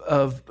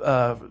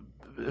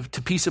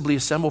to peaceably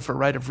assemble for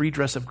right of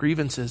redress of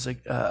grievances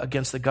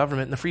against the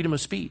government, and the freedom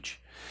of speech.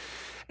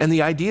 And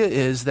the idea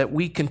is that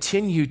we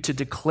continue to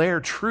declare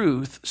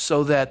truth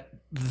so that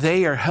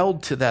they are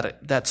held to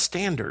that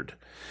standard.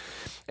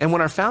 And when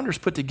our founders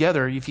put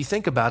together, if you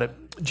think about it,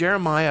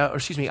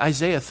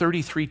 Isaiah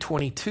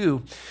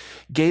 33:22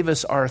 gave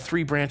us our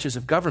 3 branches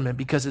of government,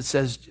 because it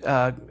says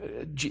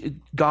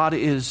God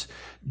is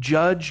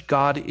judge,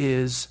 God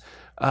is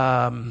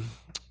the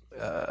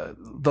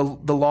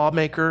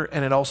lawmaker,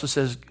 and it also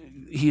says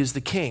he is the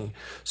king.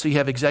 So you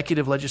have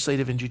executive,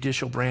 legislative, and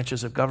judicial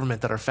branches of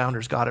government that our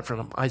founders got it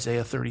from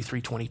Isaiah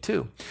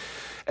 33:22.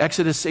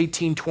 Exodus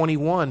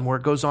 18:21, where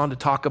it goes on to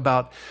talk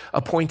about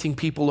appointing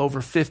people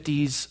over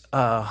 50s,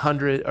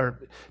 100 or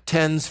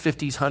 10s,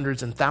 50s,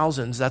 100s, and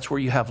thousands. That's where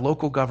you have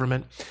local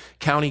government,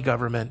 county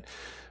government,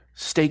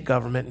 state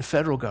government, and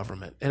federal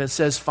government. And it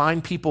says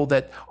find people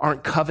that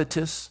aren't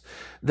covetous,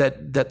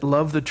 that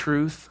love the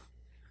truth,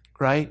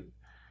 right?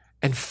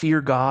 And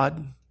fear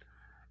God.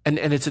 And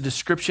it's a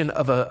description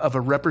of a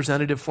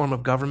representative form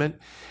of government.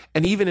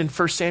 And even in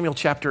 1 Samuel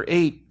chapter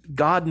 8,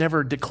 God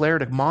never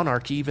declared a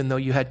monarchy, even though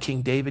you had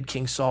King David,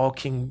 King Saul,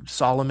 King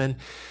Solomon.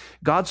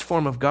 God's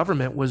form of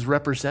government was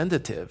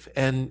representative.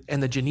 And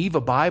the Geneva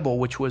Bible,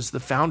 which was the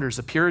founders,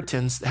 the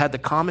Puritans, had the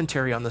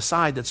commentary on the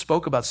side that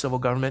spoke about civil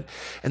government.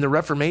 And the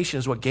Reformation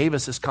is what gave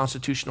us this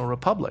constitutional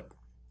republic.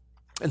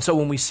 And so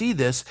when we see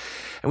this,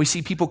 and we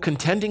see people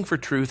contending for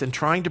truth and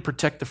trying to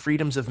protect the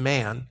freedoms of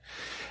man,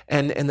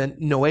 and the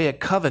Noahic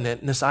covenant,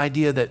 and this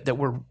idea that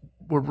we're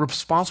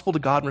responsible to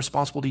God and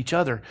responsible to each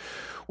other,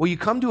 well, you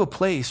come to a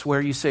place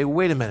where you say,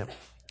 wait a minute.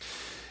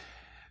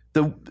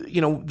 The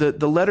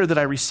letter that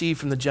I received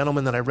from the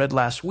gentleman that I read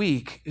last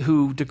week,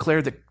 who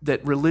declared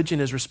that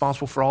religion is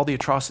responsible for all the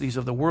atrocities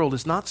of the world,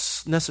 is not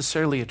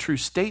necessarily a true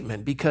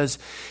statement, because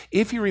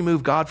if you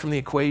remove God from the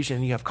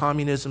equation, you have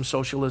communism,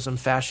 socialism,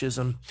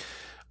 fascism,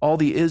 all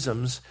the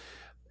isms.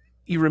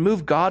 You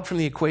remove God from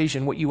the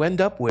equation, what you end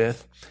up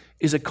with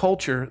is a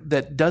culture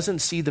that doesn't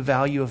see the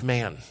value of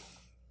man.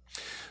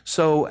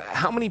 So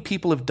how many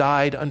people have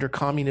died under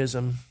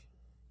communism?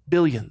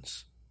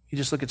 Billions. You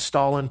just look at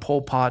Stalin,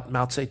 Pol Pot,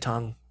 Mao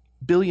Zedong.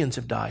 Billions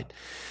have died.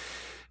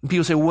 And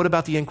people say, well, what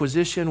about the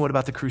Inquisition? What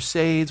about the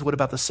Crusades? What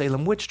about the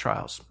Salem witch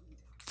trials?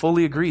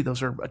 Fully agree.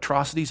 Those are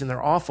atrocities and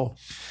they're awful.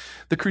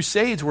 The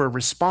Crusades were a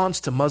response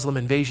to Muslim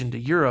invasion to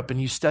Europe,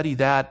 and you study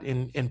that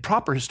in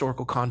proper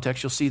historical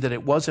context, you'll see that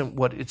it wasn't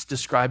what it's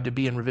described to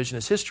be in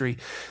revisionist history.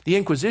 The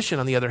Inquisition,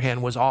 on the other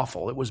hand, was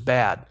awful. It was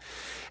bad.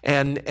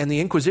 And the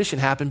Inquisition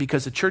happened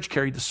because the church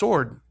carried the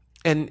sword.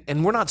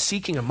 And we're not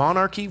seeking a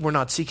monarchy. We're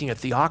not seeking a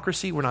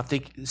theocracy. We're not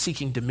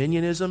seeking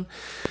dominionism.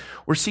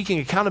 We're seeking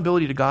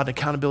accountability to God and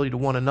accountability to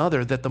one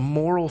another, that the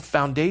moral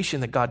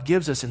foundation that God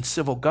gives us in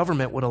civil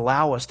government would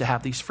allow us to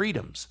have these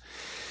freedoms.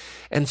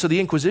 And so the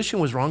Inquisition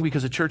was wrong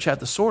because the church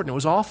had the sword, and it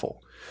was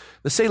awful.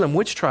 The Salem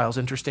witch trials,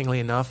 interestingly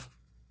enough,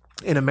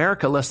 in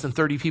America, less than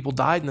 30 people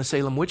died in the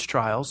Salem witch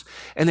trials,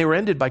 and they were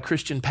ended by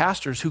Christian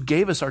pastors who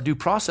gave us our due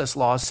process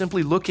laws,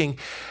 simply looking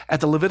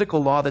at the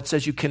Levitical law that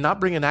says you cannot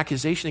bring an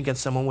accusation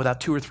against someone without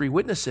 2 or 3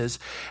 witnesses,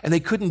 and they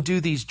couldn't do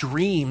these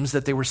dreams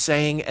that they were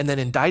saying and then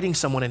indicting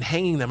someone and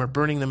hanging them or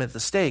burning them at the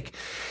stake.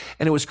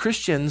 And it was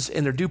Christians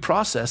in their due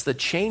process that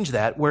changed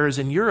that, whereas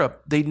in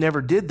Europe, they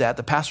never did that.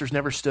 The pastors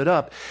never stood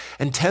up,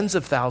 and tens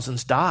of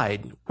thousands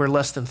died, where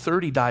less than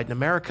 30 died in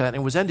America, and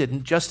it was ended.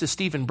 And Justice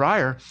Stephen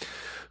Breyer,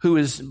 who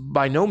is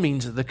by no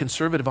means the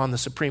conservative on the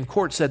Supreme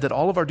Court, said that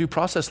all of our due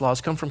process laws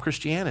come from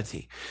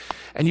Christianity.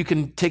 And you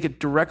can take it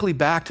directly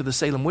back to the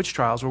Salem witch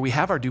trials, where we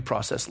have our due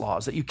process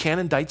laws, that you can't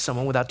indict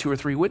someone without 2 or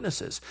 3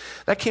 witnesses.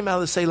 That came out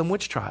of the Salem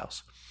witch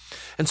trials.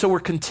 And so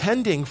we're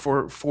contending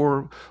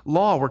for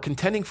law, we're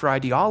contending for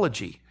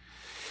ideology.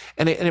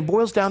 And it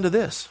boils down to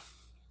this.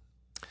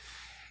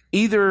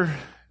 Either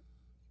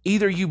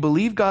you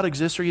believe God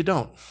exists or you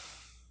don't.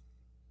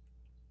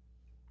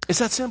 It's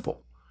that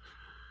simple.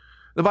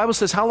 The Bible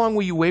says, how long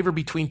will you waver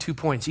between 2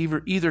 points?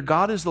 Either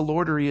God is the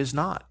Lord or he is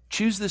not.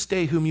 Choose this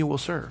day whom you will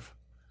serve.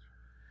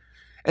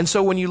 And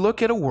so when you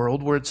look at a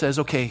world where it says,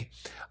 okay,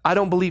 I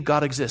don't believe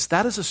God exists,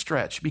 that is a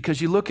stretch,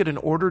 because you look at an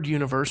ordered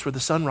universe where the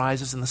sun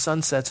rises and the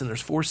sun sets and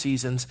there's 4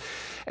 seasons,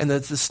 and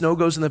the snow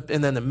goes and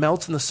then it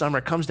melts in the summer,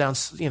 it comes down,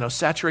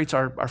 saturates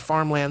our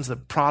farmlands, the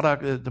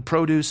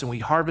produce, and we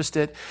harvest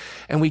it,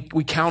 and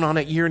we count on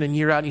it year in and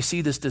year out, and you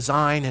see this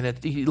design,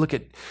 and you look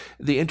at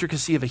the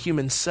intricacy of a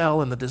human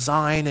cell and the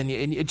design, and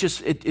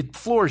it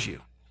floors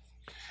you.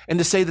 And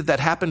to say that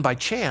happened by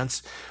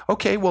chance,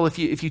 okay, well, if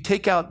you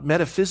take out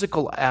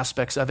metaphysical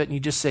aspects of it and you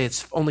just say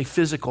it's only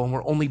physical and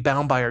we're only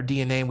bound by our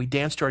DNA and we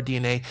dance to our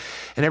DNA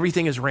and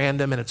everything is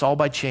random and it's all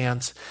by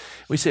chance,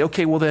 we say,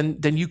 okay, well,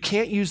 then you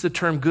can't use the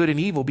term good and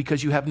evil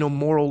because you have no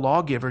moral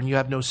lawgiver and you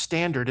have no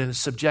standard and a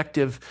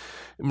subjective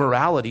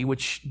morality,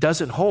 which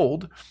doesn't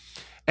hold.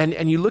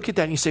 And you look at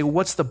that and you say, well,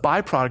 what's the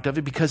byproduct of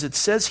it? Because it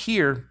says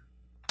here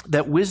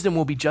that wisdom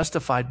will be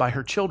justified by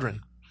her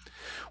children.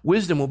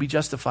 Wisdom will be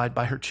justified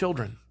by her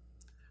children.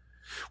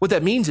 What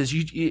that means is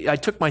I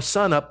took my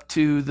son up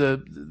to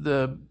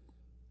the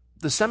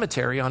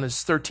cemetery on his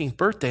 13th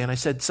birthday, and I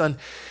said, son,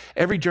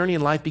 every journey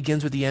in life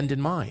begins with the end in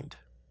mind.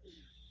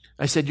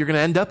 I said, you're going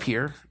to end up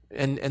here,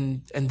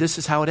 and this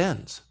is how it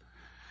ends.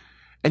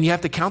 And you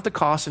have to count the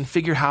costs and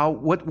figure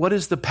what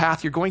is the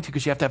path you're going to,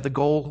 because you have to have the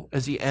goal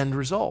as the end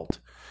result.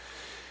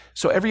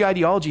 So every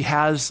ideology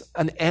has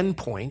an end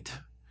point,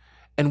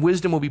 and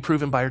wisdom will be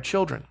proven by her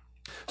children.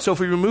 So if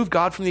we remove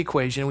God from the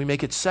equation and we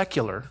make it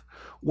secular,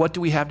 what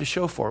do we have to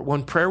show for it?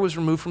 When prayer was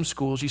removed from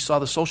schools, you saw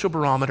the social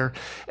barometer,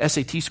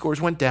 SAT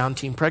scores went down,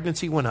 teen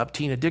pregnancy went up,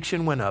 teen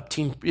addiction went up,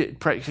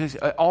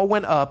 all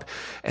went up,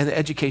 and the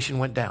education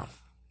went down.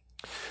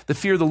 The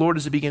fear of the Lord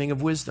is the beginning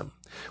of wisdom.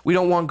 We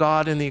don't want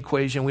God in the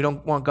equation. We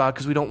don't want God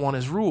because we don't want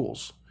his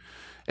rules.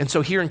 And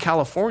so here in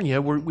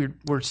California,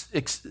 we're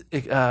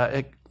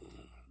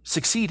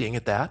succeeding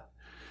at that.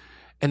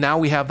 And now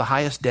we have the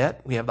highest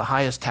debt. We have the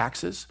highest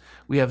taxes.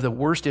 We have the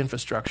worst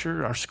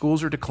infrastructure. Our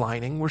schools are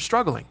declining. We're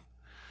struggling.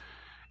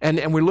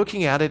 And we're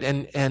looking at it,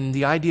 and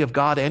the idea of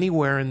God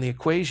anywhere in the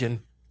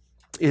equation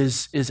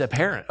is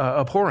abhorrent.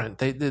 I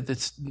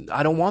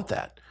don't want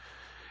that.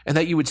 And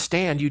that you would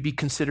stand, you'd be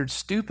considered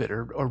stupid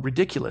or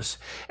ridiculous.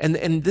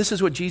 And this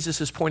is what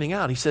Jesus is pointing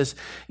out. He says,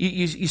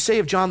 you say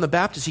of John the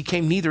Baptist, he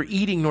came neither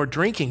eating nor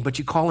drinking, but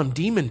you call him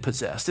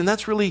demon-possessed. And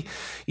that's really,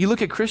 you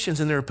look at Christians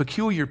and they're a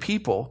peculiar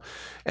people.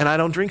 And I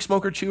don't drink,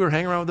 smoke, or chew, or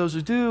hang around with those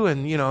who do.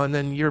 And, and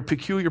then you're a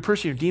peculiar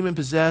person, you're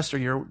demon-possessed, or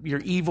you're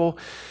evil,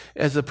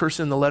 as the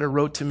person in the letter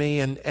wrote to me.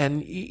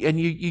 And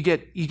you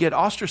get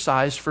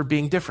ostracized for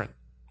being different.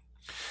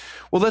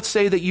 Well, let's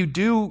say that you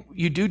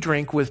do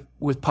drink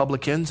with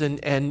publicans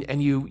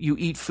and you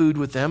eat food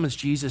with them, as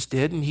Jesus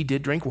did, and he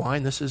did drink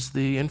wine. This is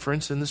the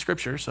inference in the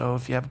scripture. So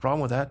if you have a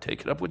problem with that,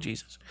 take it up with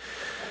Jesus.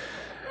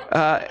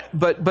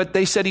 But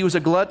they said he was a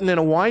glutton and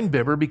a wine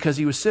bibber because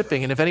he was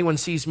sipping. And if anyone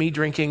sees me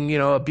drinking,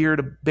 a beer at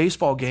a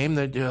baseball game,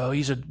 that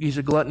he's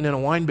a glutton and a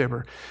wine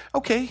bibber.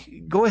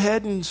 Okay, go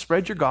ahead and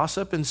spread your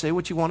gossip and say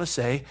what you want to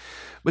say.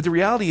 But the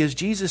reality is,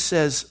 Jesus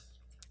says,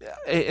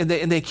 and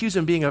they accuse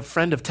him of being a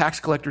friend of tax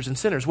collectors and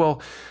sinners.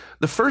 Well,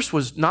 the first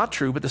was not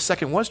true, but the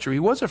second was true. He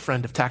was a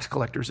friend of tax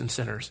collectors and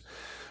sinners.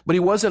 But he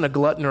wasn't a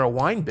glutton or a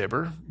wine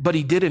bibber, but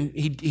he did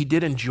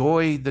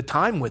enjoy the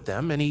time with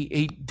them, and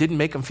he didn't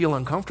make them feel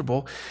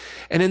uncomfortable.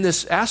 And in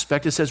this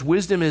aspect, it says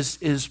wisdom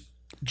is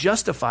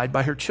justified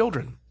by her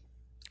children.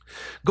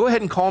 Go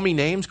ahead and call me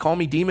names, call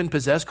me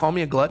demon-possessed, call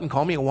me a glutton,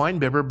 call me a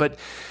wine-bibber, but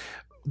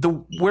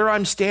where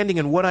I'm standing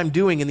and what I'm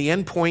doing and the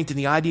end point and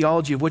the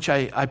ideology of which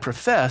I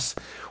profess,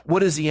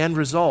 what is the end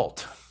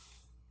result?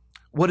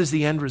 What is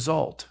the end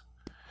result?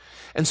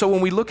 And so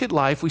when we look at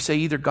life, we say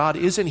either God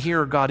isn't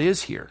here or God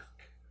is here.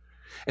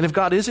 And if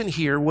God isn't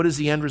here, what is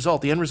the end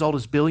result? The end result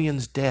is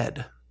billions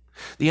dead.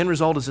 The end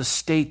result is a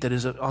state that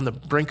is on the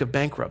brink of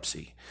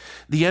bankruptcy.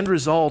 The end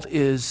result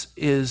is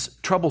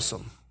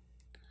troublesome.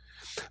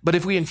 But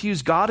if we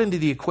infuse God into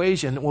the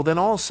equation, well, then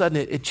all of a sudden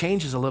it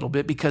changes a little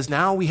bit, because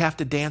now we have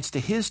to dance to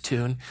his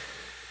tune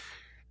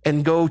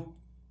and go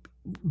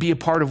be a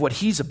part of what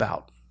he's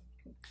about.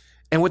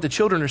 And what the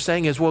children are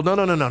saying is, well,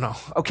 no.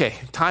 Okay,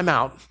 time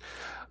out.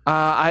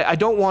 I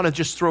don't want to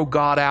just throw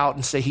God out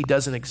and say he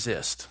doesn't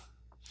exist.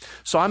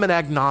 So I'm an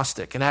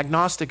agnostic. And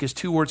agnostic is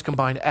two words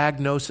combined,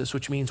 agnosis,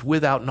 which means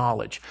without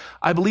knowledge.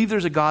 I believe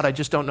there's a God, I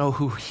just don't know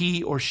who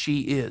he or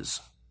she is.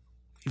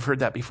 You've heard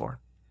that before.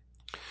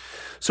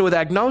 So with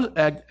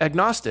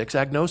agnostics,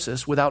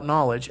 agnosis, without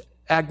knowledge,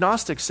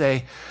 agnostics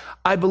say,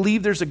 I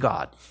believe there's a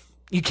God.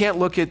 You can't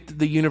look at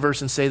the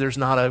universe and say there's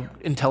not an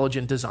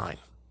intelligent design.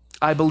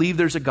 I believe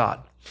there's a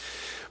God.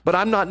 But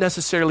I'm not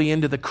necessarily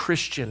into the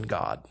Christian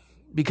God,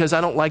 because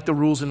I don't like the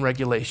rules and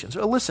regulations.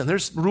 Well, listen,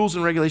 there's rules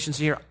and regulations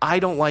here I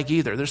don't like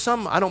either. There's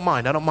some I don't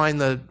mind. I don't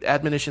mind the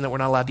admonition that we're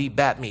not allowed to eat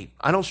bat meat.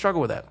 I don't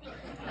struggle with that.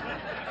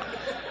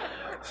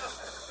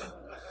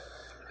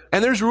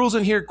 And there's rules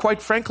in here,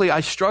 quite frankly,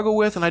 I struggle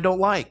with and I don't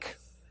like.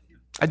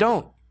 I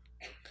don't.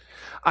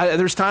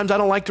 There's times I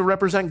don't like to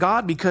represent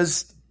God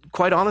because,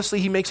 quite honestly,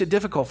 he makes it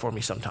difficult for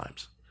me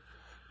sometimes.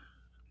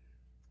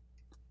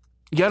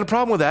 You got a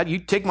problem with that, you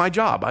take my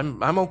job.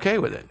 I'm okay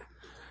with it.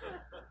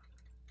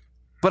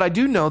 But I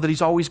do know that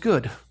he's always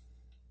good.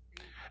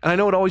 And I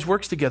know it always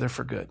works together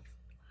for good.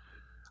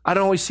 I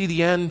don't always see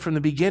the end from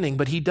the beginning,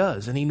 but he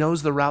does, and he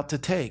knows the route to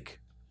take.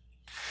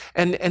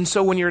 And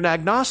so when you're an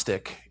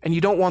agnostic and you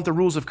don't want the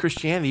rules of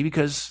Christianity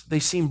because they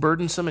seem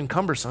burdensome and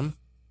cumbersome,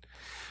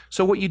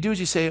 so what you do is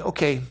you say,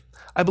 okay,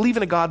 I believe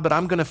in a God, but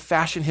I'm going to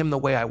fashion him the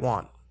way I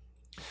want.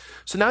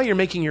 So now you're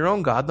making your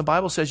own God. The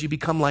Bible says you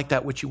become like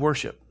that which you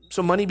worship.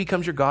 So money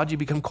becomes your God. You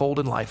become cold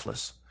and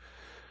lifeless.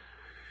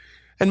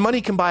 And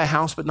money can buy a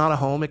house, but not a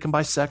home. It can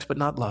buy sex, but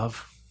not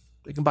love.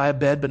 It can buy a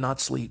bed, but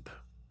not sleep.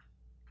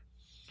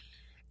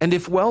 And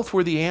if wealth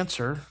were the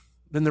answer,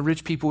 then the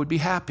rich people would be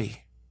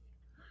happy.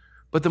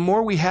 But the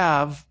more we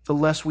have, the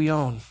less we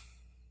own.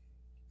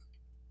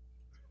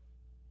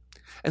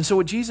 And so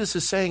what Jesus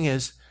is saying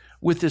is,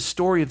 with this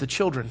story of the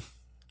children,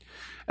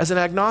 as an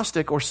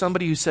agnostic or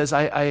somebody who says,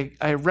 I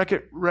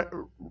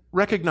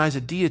recognize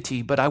a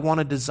deity, but I want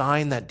to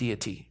design that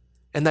deity.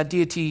 And that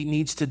deity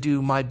needs to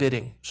do my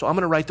bidding. So I'm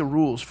going to write the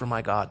rules for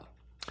my God.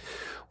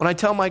 When I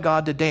tell my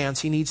God to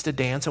dance, he needs to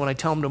dance. And when I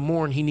tell him to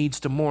mourn, he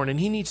needs to mourn. And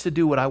he needs to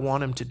do what I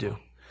want him to do.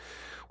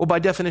 Well, by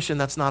definition,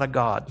 that's not a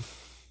God.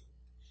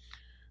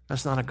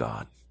 That's not a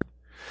God.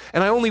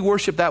 And I only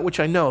worship that which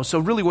I know. So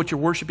really what you're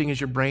worshiping is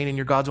your brain, and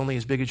your God's only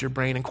as big as your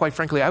brain. And quite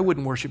frankly, I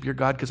wouldn't worship your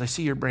God because I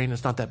see your brain and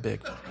it's not that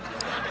big.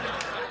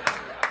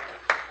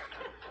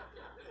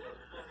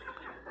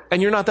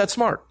 And you're not that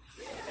smart.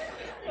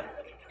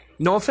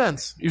 No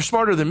offense. You're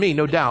smarter than me,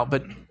 no doubt,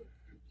 but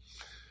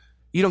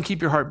you don't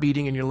keep your heart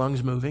beating and your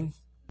lungs moving.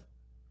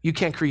 You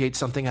can't create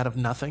something out of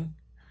nothing.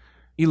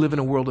 You live in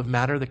a world of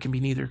matter that can be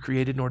neither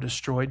created nor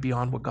destroyed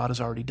beyond what God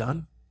has already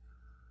done.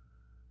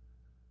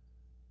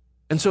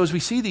 And so as we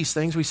see these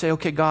things, we say,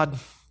 okay, God,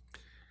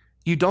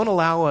 you don't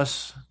allow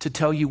us to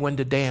tell you when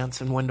to dance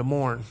and when to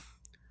mourn.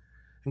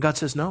 And God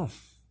says, no.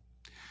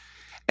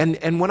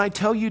 And when I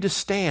tell you to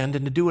stand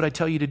and to do what I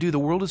tell you to do, the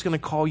world is going to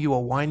call you a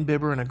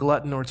wine-bibber and a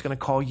glutton, or it's going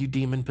to call you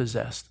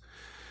demon-possessed.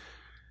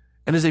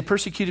 And as they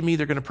persecuted me,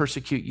 they're going to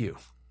persecute you.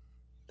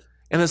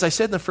 And as I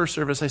said in the first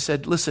service, I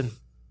said, listen,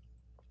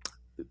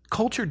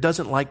 culture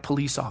doesn't like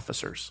police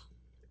officers.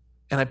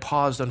 And I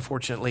paused,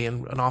 unfortunately,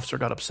 and an officer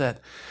got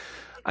upset.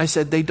 I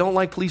said, they don't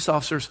like police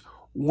officers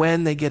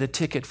when they get a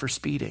ticket for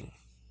speeding.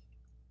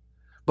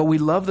 But we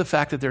love the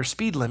fact that there are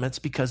speed limits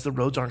because the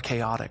roads aren't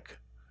chaotic.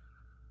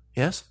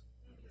 Yes?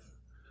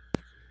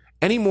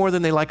 Any more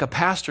than they like a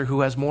pastor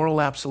who has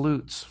moral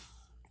absolutes.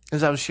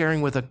 As I was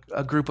sharing with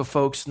a group of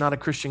folks, not a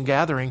Christian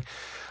gathering,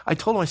 I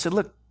told them, I said,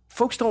 look,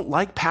 folks don't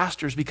like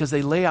pastors because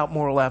they lay out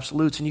moral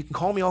absolutes, and you can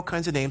call me all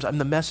kinds of names. I'm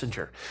the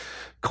messenger.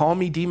 Call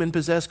me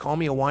demon-possessed, call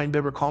me a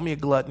wine-bibber, call me a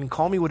glutton,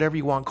 call me whatever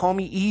you want, call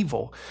me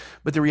evil.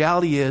 But the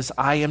reality is,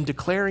 I am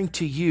declaring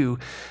to you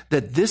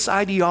that this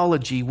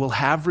ideology will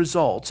have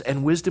results,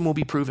 and wisdom will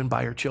be proven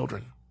by your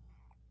children.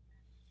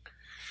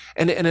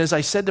 And as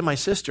I said to my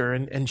sister,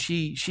 and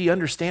she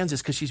understands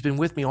this because she's been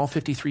with me all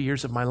 53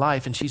 years of my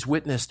life, and she's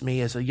witnessed me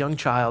as a young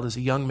child, as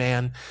a young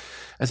man,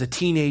 as a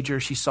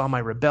teenager. She saw my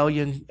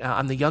rebellion.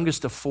 I'm the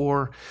youngest of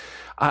four.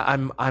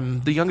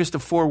 I'm the youngest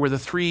of four, where the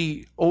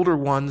three older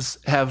ones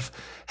have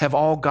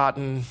all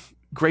gotten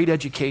great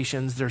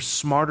educations. They're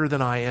smarter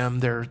than I am.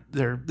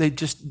 They've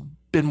just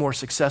been more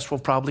successful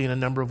probably in a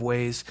number of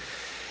ways.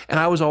 And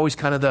I was always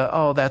kind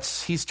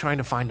of he's trying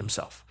to find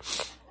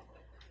himself.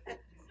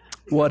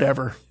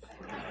 whatever.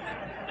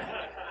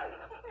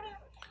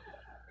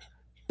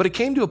 But it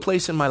came to a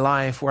place in my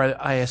life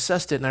where I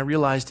assessed it and I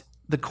realized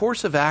the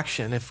course of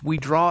action, if we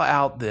draw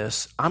out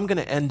this, I'm going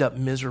to end up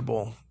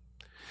miserable.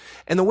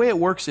 And the way it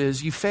works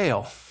is you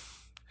fail.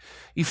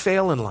 You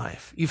fail in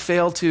life. You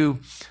fail to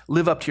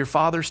live up to your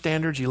father's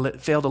standards. You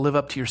fail to live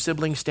up to your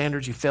siblings'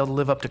 standards. You fail to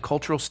live up to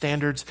cultural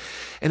standards.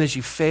 And as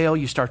you fail,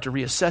 you start to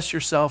reassess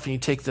yourself and you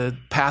take the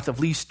path of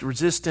least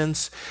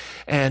resistance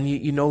and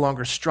you no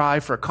longer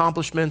strive for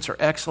accomplishments or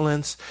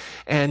excellence.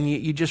 And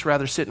you just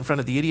rather sit in front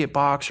of the idiot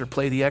box or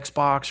play the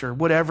Xbox or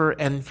whatever.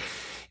 And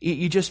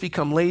you just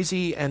become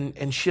lazy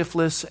and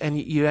shiftless and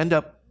you end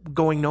up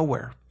going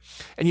nowhere.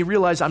 And you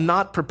realize I'm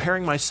not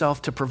preparing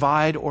myself to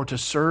provide or to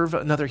serve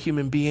another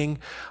human being.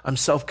 I'm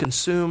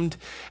self-consumed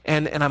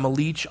and I'm a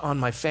leech on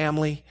my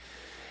family.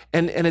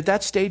 And at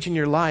that stage in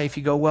your life,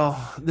 you go,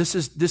 well, this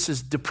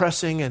is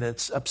depressing and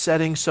it's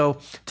upsetting. So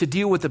to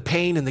deal with the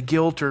pain and the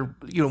guilt or,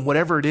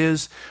 whatever it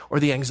is, or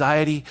the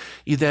anxiety,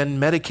 you then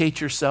medicate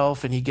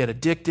yourself and you get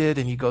addicted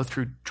and you go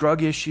through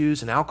drug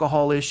issues and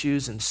alcohol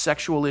issues and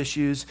sexual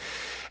issues.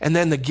 And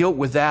then the guilt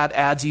with that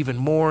adds even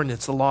more. And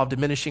it's the law of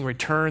diminishing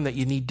return that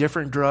you need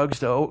different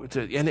drugs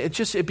and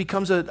it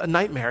becomes a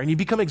nightmare and you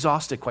become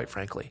exhausted, quite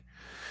frankly.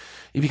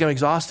 You become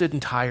exhausted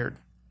and tired.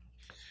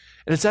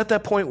 And it's at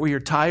that point where you're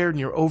tired and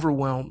you're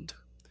overwhelmed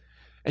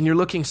and you're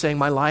looking saying,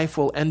 my life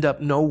will end up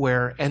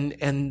nowhere.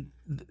 And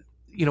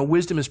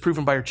wisdom is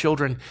proven by your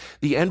children.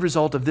 The end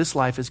result of this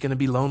life is going to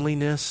be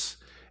loneliness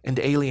and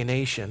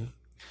alienation.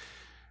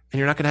 And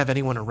you're not going to have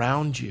anyone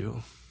around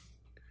you.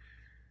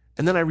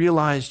 And then I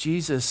realized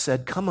Jesus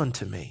said, come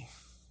unto me.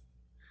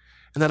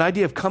 And that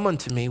idea of come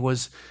unto me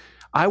was,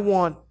 I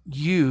want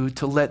you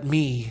to let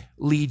me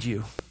lead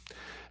you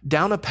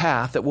down a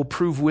path that will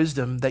prove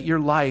wisdom, that your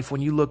life,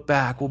 when you look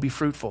back, will be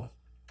fruitful.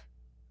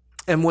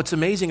 And what's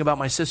amazing about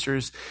my sister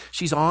is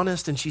she's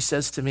honest and she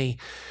says to me,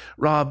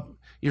 Rob,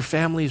 your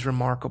family is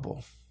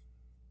remarkable.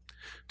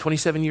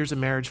 27 years of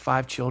marriage,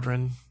 5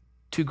 children,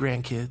 2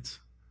 grandkids.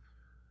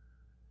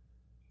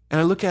 And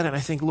I look at it and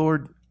I think,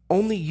 Lord,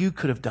 only you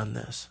could have done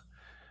this,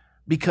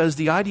 because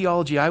the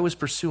ideology I was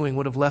pursuing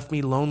would have left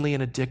me lonely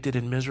and addicted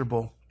and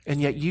miserable. And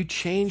yet you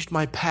changed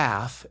my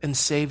path and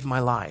saved my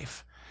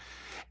life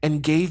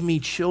and gave me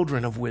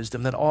children of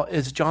wisdom that all,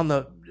 as John,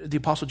 the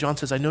Apostle John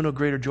says, I know no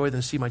greater joy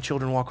than to see my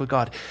children walk with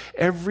God.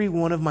 Every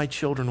one of my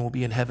children will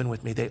be in heaven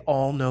with me. They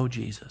all know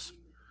Jesus.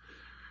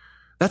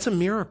 That's a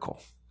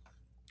miracle.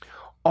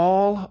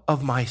 All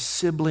of my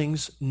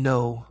siblings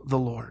know the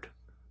Lord.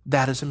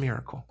 That is a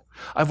miracle.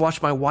 I've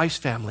watched my wife's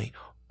family.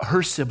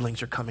 Her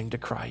siblings are coming to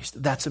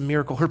Christ. That's a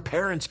miracle. Her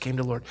parents came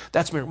to the Lord.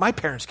 That's a miracle. My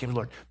parents came to the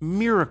Lord.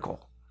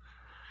 Miracle.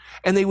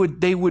 And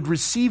they would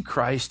receive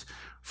Christ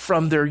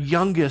from their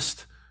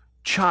youngest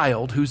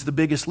child, who's the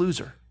biggest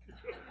loser.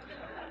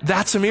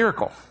 That's a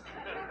miracle.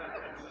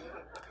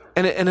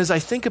 And as I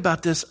think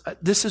about this,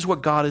 this is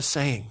what God is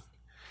saying.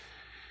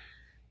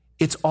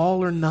 It's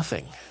all or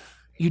nothing.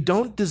 You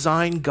don't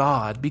design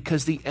God,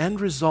 because the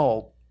end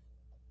result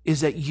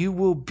is that you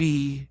will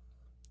be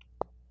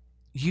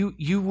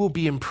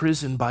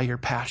imprisoned by your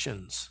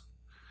passions,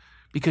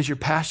 because your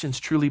passions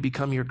truly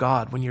become your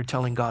God when you're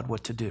telling God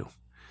what to do.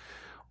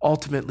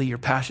 Ultimately, your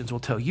passions will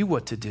tell you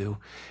what to do,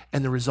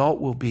 and the result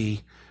will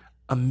be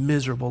a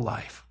miserable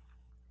life.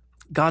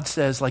 God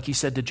says, like he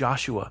said to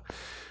Joshua,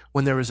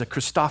 when there was a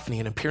Christophany,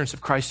 an appearance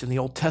of Christ in the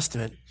Old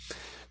Testament,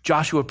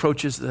 Joshua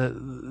approaches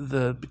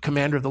the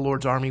commander of the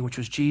Lord's army, which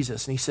was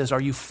Jesus, and he says,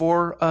 are you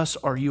for us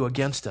or are you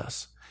against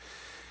us?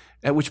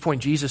 At which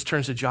point Jesus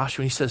turns to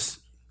Joshua and he says,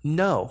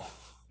 no.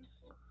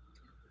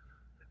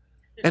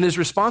 And his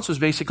response was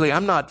basically,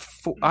 I'm not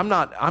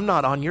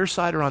on your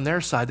side or on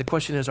their side. The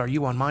question is, are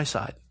you on my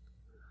side?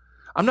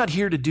 I'm not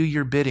here to do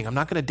your bidding. I'm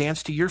not going to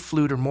dance to your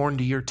flute or mourn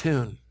to your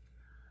tune.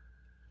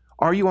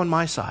 Are you on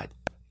my side?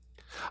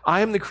 I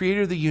am the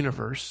creator of the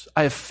universe.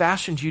 I have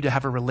fashioned you to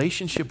have a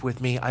relationship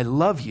with me. I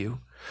love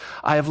you.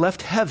 I have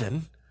left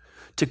heaven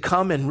to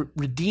come and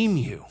redeem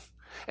you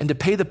and to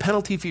pay the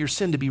penalty for your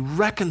sin, to be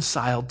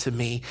reconciled to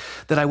me,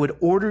 that I would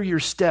order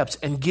your steps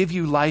and give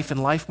you life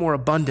and life more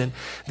abundant,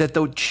 that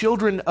the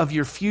children of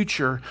your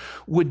future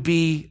would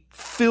be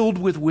filled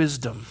with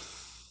wisdom.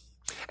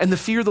 And the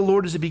fear of the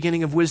Lord is the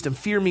beginning of wisdom.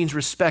 Fear means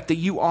respect, that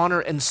you honor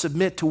and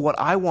submit to what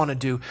I want to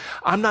do.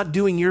 I'm not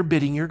doing your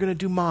bidding. You're going to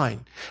do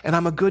mine. And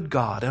I'm a good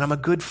God and I'm a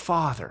good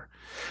father.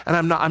 And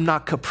I'm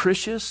not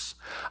capricious.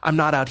 I'm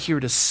not out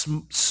here to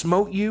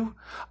smote you.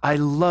 I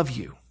love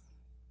you.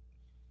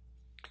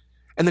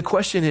 And the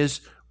question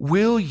is,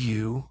 will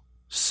you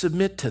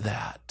submit to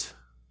that?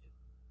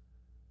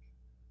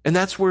 And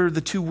that's where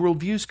the two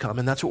worldviews come,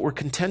 and that's what we're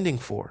contending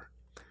for.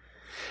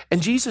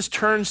 And Jesus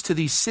turns to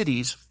these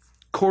cities,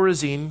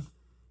 Chorazin,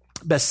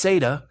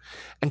 Bethsaida,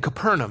 and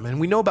Capernaum. And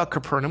we know about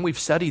Capernaum. We've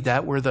studied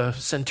that, where the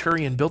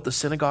centurion built the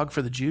synagogue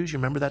for the Jews. You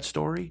remember that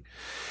story?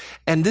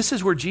 And this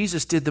is where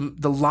Jesus did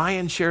the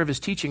lion's share of his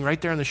teaching, right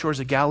there on the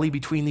shores of Galilee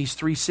between these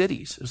 3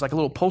 cities. It was like a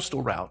little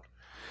postal route.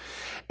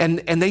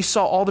 And they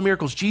saw all the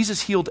miracles.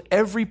 Jesus healed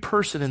every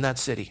person in that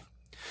city.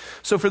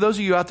 So for those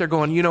of you out there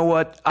going, you know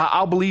what,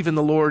 I'll believe in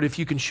the Lord if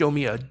you can show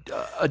me a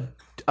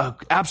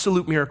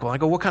absolute miracle. I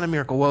go, what kind of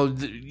miracle? Well,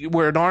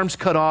 where an arm's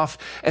cut off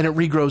and it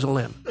regrows a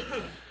limb.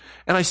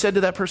 And I said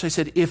to that person, I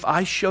said, if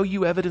I show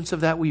you evidence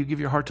of that, will you give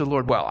your heart to the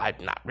Lord? Well,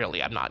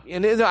 I'm not.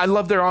 And I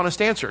love their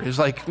honest answer. It's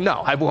like,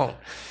 no, I won't.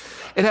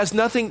 It has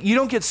nothing, you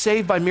don't get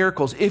saved by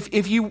miracles.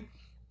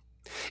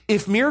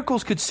 If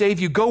miracles could save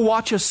you, go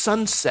watch a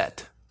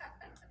sunset.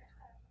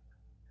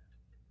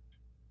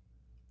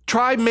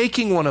 Try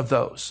making one of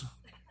those.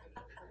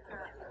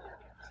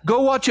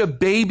 Go watch a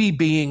baby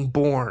being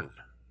born.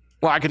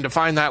 Well, I can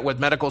define that with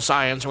medical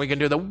science and we can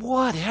do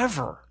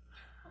whatever.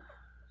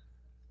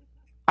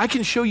 I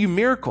can show you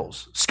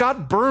miracles.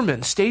 Scott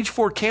Berman, stage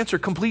 4 cancer,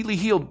 completely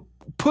healed.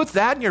 Put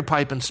that in your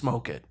pipe and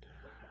smoke it.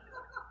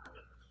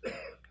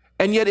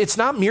 And yet it's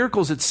not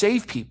miracles that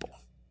save people.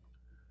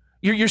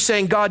 You're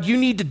saying, God, you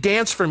need to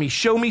dance for me.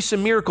 Show me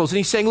some miracles. And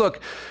he's saying,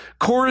 look,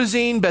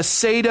 Chorazin,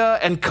 Bethsaida,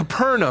 and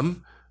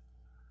Capernaum,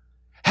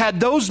 had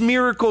those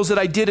miracles that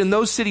I did in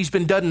those cities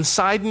been done in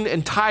Sidon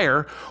and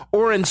Tyre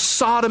or in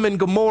Sodom and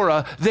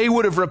Gomorrah, they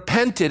would have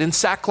repented in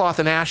sackcloth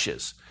and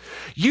ashes.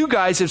 You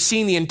guys have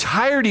seen the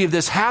entirety of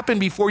this happen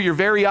before your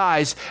very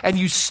eyes, and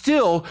you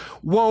still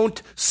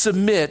won't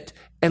submit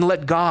and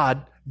let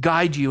God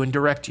guide you and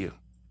direct you.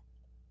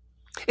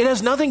 It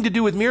has nothing to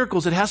do with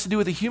miracles. It has to do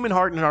with the human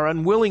heart and our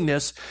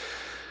unwillingness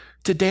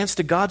to dance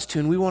to God's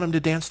tune. We want him to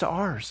dance to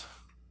ours.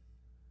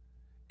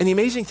 And the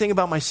amazing thing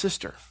about my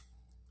sister,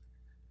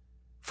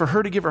 for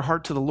her to give her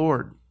heart to the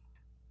Lord,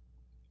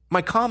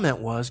 my comment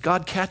was,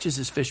 God catches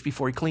his fish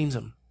before he cleans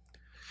them.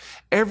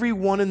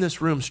 Everyone in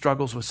this room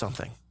struggles with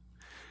something.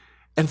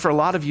 And for a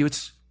lot of you,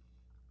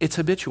 it's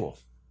habitual.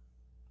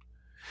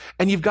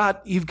 And you've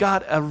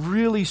got a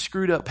really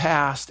screwed up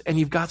past, and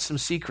you've got some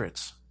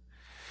secrets.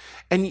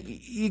 And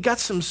you got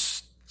some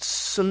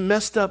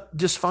messed up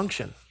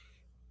dysfunction.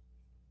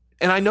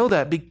 And I know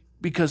that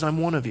because I'm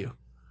one of you.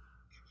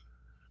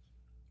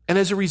 And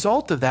as a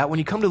result of that, when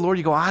you come to the Lord,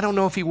 you go, I don't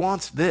know if he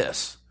wants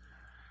this.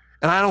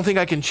 And I don't think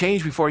I can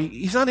change before.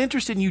 He's not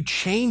interested in you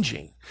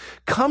changing.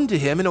 Come to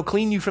him and he'll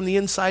clean you from the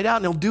inside out,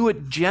 and he'll do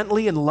it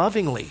gently and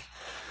lovingly.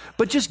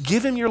 But just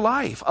give him your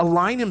life.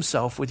 Align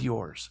himself with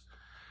yours.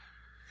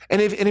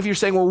 And if you're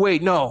saying, well,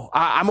 wait, no,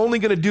 I'm only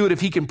going to do it if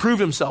he can prove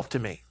himself to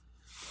me.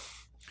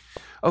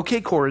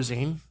 Okay,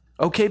 Chorazin.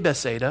 Okay,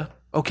 Bethsaida.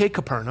 Okay,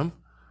 Capernaum.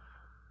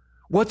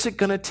 What's it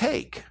going to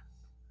take?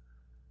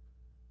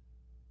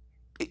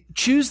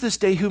 Choose this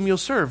day whom you'll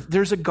serve.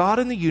 There's a God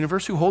in the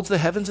universe who holds the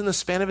heavens in the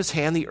span of his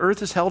hand. The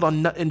earth is held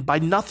by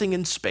nothing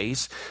in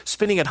space,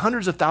 spinning at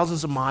hundreds of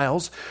thousands of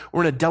miles.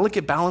 We're in a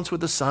delicate balance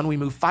with the sun. We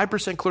move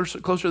 5% closer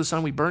to the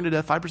sun. We burn to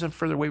death. 5%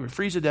 further away, we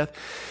freeze to death.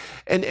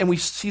 And we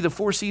see the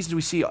 4 seasons.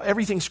 We see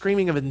everything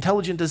screaming of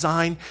intelligent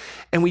design.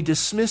 And we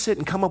dismiss it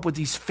and come up with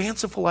these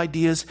fanciful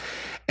ideas.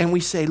 And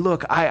we say,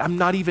 look, I'm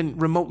not even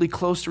remotely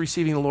close to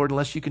receiving the Lord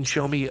unless you can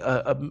show me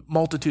a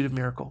multitude of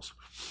miracles.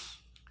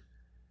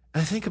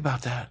 And I think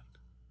about that.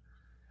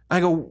 I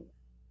go,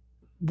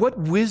 what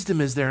wisdom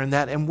is there in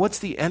that? And what's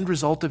the end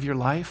result of your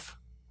life?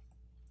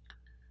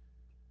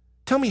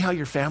 Tell me how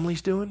your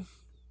family's doing.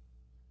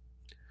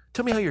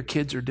 Tell me how your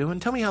kids are doing.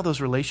 Tell me how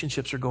those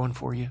relationships are going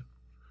for you.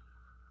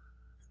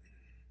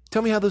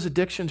 Tell me how those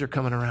addictions are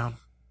coming around.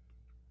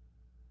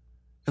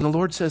 And the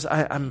Lord says,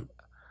 I'm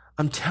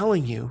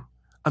telling you,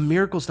 a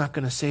miracle's not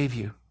going to save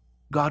you.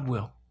 God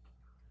will.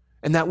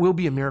 And that will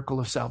be a miracle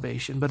of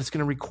salvation, but it's going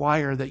to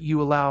require that you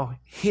allow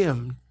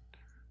him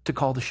to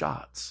call the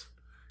shots.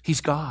 He's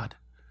God.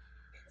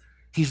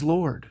 He's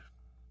Lord.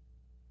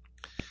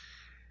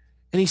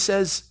 And he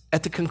says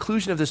at the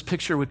conclusion of this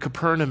picture with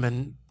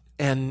Capernaum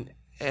and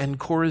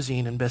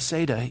Chorazin and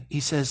Bethsaida, he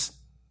says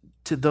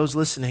to those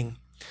listening,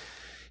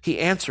 he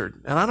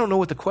answered, and I don't know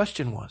what the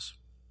question was,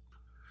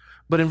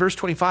 but in verse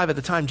 25 at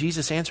the time,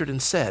 Jesus answered and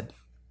said,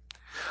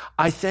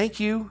 I thank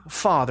you,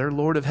 Father,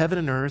 Lord of heaven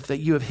and earth, that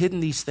you have hidden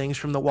these things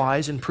from the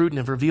wise and prudent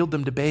and have revealed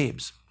them to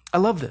babes. I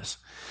love this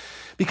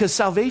because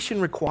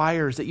salvation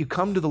requires that you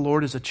come to the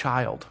Lord as a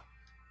child.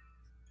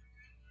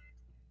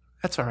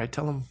 That's all right.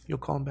 Tell him you'll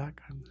call him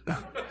back.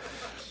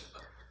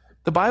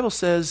 The Bible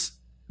says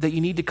that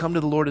you need to come to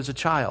the Lord as a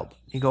child.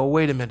 You go,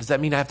 wait a minute, does that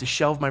mean I have to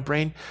shelve my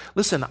brain?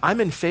 Listen, I'm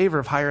in favor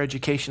of higher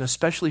education,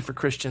 especially for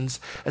Christians.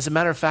 As a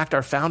matter of fact,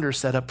 our founders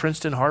set up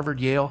Princeton,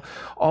 Harvard, Yale,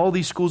 all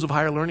these schools of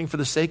higher learning for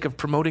the sake of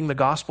promoting the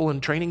gospel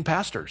and training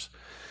pastors.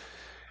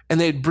 And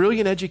they had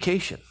brilliant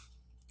education.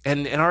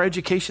 And in our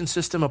education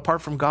system,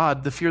 apart from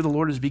God, the fear of the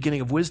Lord is the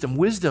beginning of wisdom.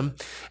 Wisdom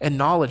and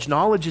knowledge.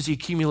 Knowledge is the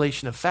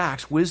accumulation of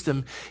facts.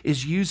 Wisdom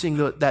is using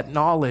that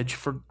knowledge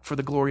for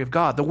the glory of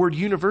God. The word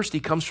university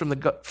comes from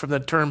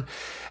the term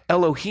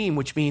Elohim,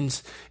 which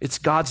means it's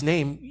God's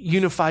name,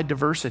 unified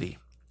diversity,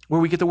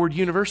 where we get the word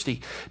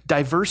university.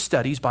 Diverse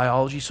studies,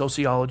 biology,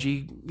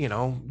 sociology,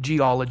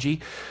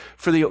 geology,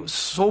 for the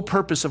sole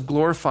purpose of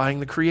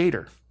glorifying the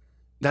Creator.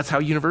 That's how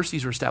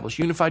universities were established.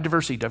 Unified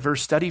diversity,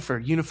 diverse study for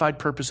a unified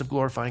purpose of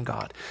glorifying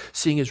God,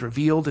 seeing his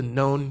revealed and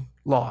known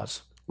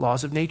laws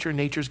of nature and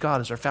nature's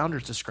God, as our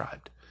founders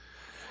described.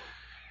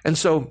 And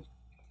so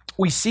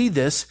we see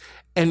this,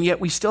 and yet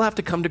we still have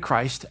to come to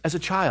Christ as a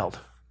child.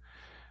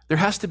 There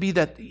has to be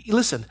that.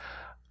 Listen,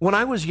 when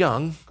I was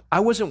young, I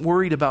wasn't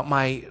worried about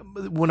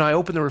when I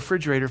opened the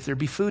refrigerator, if there'd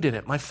be food in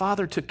it. My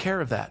father took care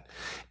of that.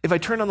 If I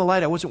turned on the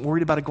light, I wasn't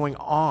worried about it going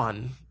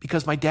on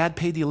because my dad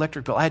paid the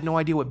electric bill. I had no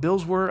idea what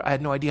bills were. I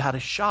had no idea how to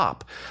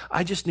shop.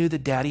 I just knew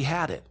that Daddy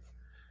had it.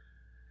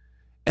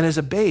 And as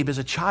a babe, as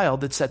a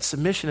child, it's that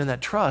submission and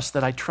that trust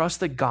that I trust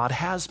that God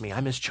has me.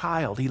 I'm his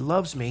child. He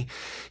loves me.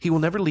 He will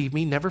never leave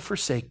me, never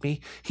forsake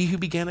me. He who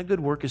began a good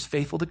work is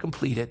faithful to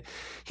complete it.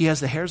 He has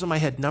the hairs on my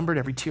head numbered.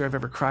 Every tear I've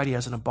ever cried, he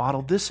has in a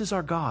bottle. This is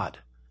our God.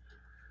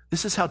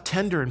 This is how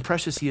tender and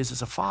precious he is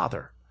as a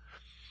father.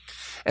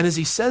 And as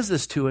he says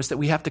this to us, that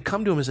we have to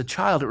come to him as a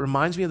child, it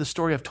reminds me of the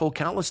story I've told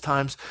countless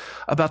times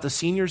about the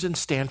seniors in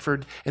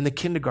Stanford and the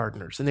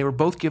kindergartners. And they were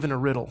both given a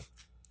riddle.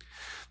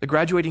 The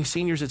graduating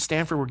seniors at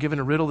Stanford were given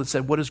a riddle that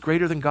said, what is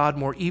greater than God,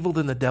 more evil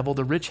than the devil?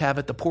 The rich have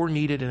it, the poor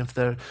need it, and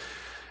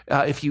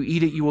if you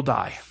eat it, you will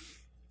die.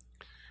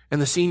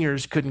 And the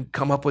seniors couldn't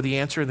come up with the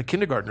answer, and the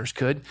kindergartners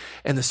could.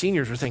 And the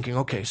seniors were thinking,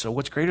 okay, so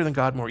what's greater than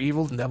God, more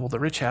evil than the devil? The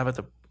rich have it,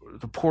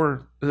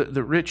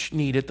 the rich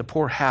need it, the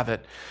poor have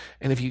it,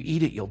 and if you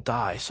eat it, you'll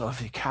die. So if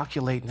you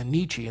calculate in the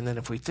Nietzsche, and then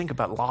if we think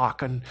about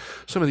Locke and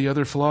some of the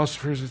other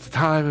philosophers at the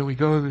time, and we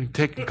go and we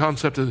take the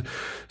concept of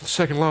the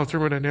second law of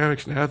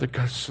thermodynamics and add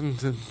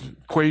the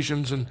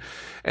equations, and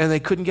they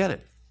couldn't get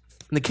it.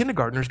 And the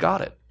kindergartners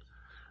got it.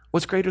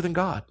 What's greater than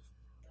God?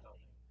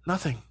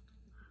 Nothing.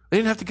 They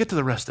didn't have to get to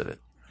the rest of it.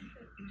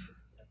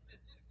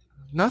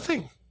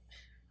 Nothing.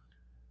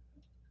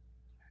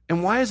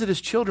 And why is it as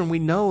children we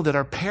know that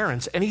our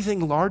parents,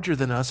 anything larger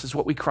than us, is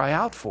what we cry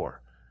out for?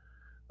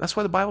 That's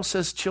why the Bible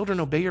says, children,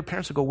 obey your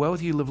parents, will go well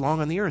with you, live long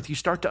on the earth. You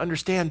start to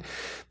understand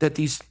that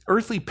these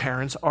earthly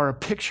parents are a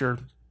picture,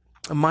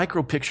 a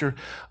micro picture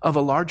of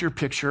a larger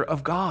picture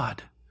of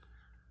God.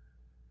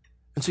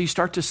 And so you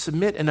start to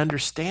submit and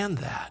understand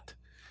that.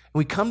 And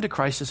we come to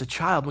Christ as a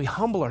child, and we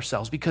humble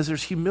ourselves because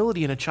there's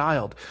humility in a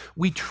child.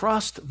 We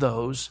trust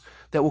those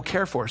that will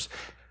care for us.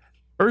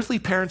 Earthly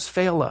parents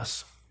fail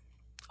us.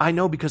 I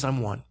know because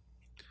I'm one.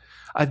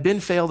 I've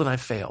been failed and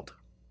I've failed.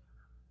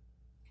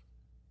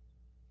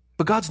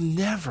 But God's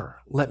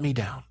never let me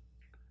down.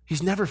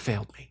 He's never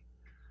failed me.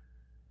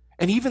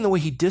 And even the way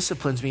he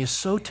disciplines me is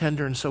so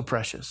tender and so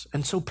precious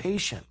and so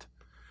patient.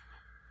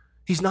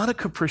 He's not a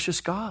capricious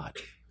God.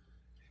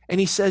 And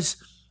he says,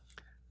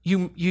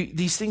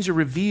 these things are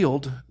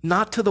revealed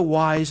not to the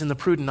wise and the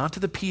prudent, not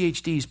to the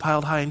PhDs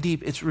piled high and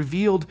deep. It's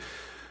revealed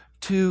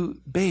to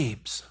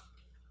babes.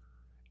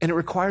 And it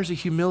requires a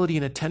humility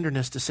and a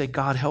tenderness to say,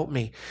 God, help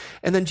me.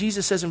 And then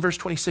Jesus says in verse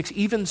 26,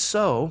 even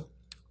so,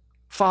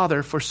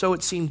 Father, for so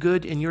it seemed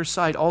good in your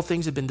sight, all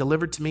things have been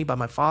delivered to me by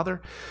my Father.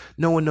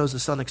 No one knows the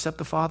Son except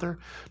the Father,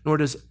 nor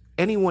does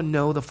anyone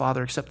know the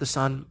Father except the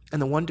Son,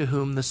 and the one to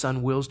whom the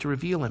Son wills to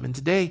reveal him. And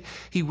today,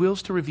 he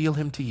wills to reveal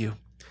him to you.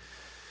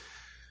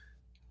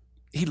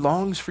 He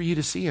longs for you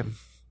to see him.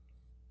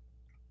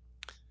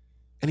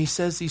 And he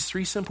says these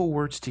three simple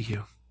words to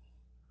you.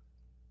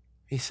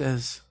 He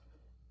says,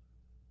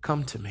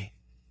 come to me.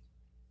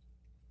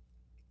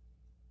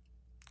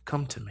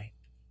 Come to me.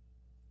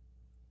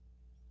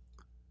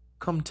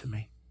 Come to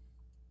me.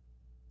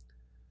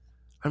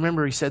 I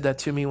remember he said that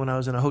to me when I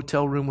was in a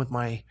hotel room with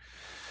my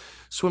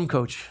swim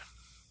coach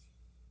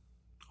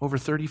over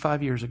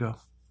 35 years ago.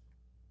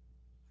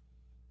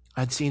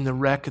 I'd seen the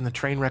wreck and the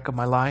train wreck of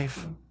my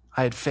life.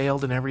 I had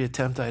failed in every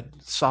attempt I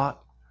had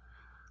sought.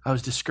 I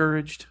was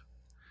discouraged.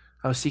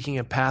 I was seeking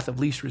a path of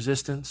least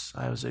resistance.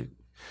 I was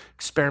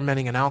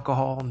experimenting in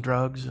alcohol and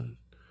drugs, and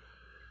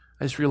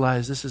I just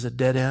realized this is a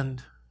dead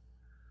end.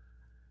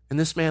 And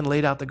this man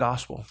laid out the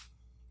gospel.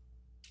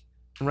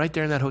 And right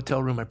there in that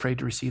hotel room, I prayed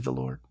to receive the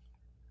Lord.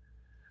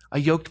 I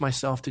yoked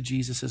myself to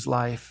Jesus'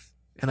 life,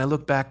 and I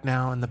look back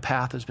now, and the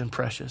path has been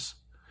precious.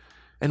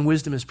 And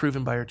wisdom is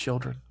proven by our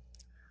children.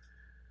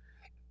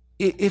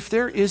 If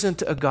there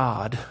isn't a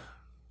God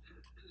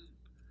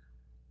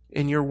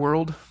in your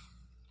world,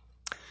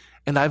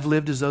 and I've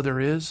lived as though there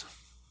is,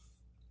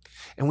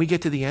 and we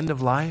get to the end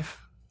of life,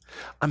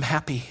 I'm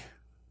happy.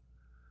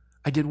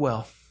 I did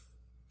well.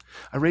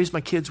 I raised my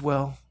kids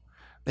well.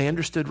 They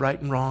understood right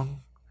and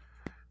wrong.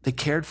 They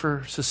cared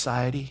for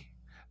society.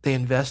 They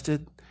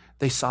invested.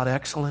 They sought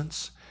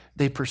excellence.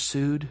 They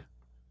pursued.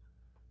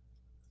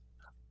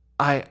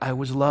 I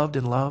was loved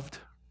and loved.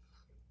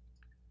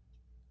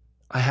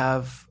 I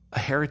have a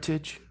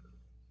heritage,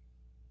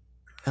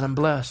 and I'm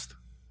blessed.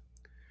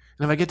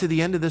 And if I get to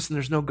the end of this and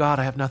there's no God,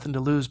 I have nothing to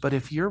lose. But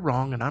if you're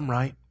wrong and I'm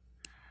right,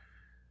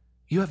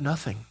 you have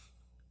nothing.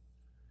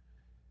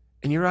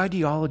 And your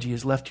ideology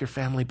has left your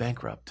family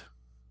bankrupt.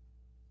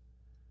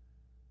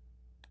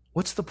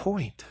 What's the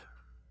point?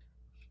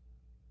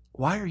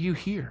 Why are you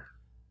here?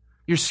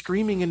 You're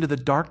screaming into the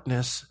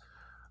darkness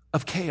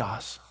of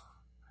chaos,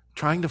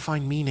 trying to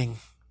find meaning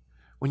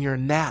when you're a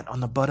gnat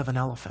on the butt of an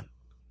elephant.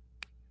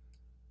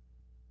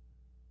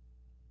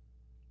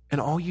 And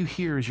all you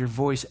hear is your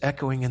voice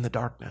echoing in the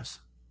darkness.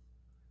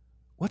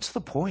 What's the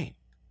point?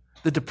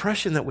 the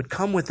depression that would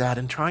come with that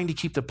and trying to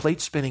keep the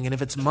plate spinning. And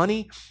if it's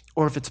money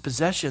or if it's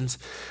possessions,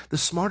 the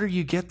smarter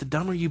you get, the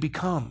dumber you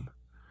become.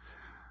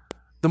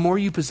 The more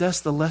you possess,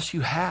 the less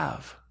you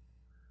have.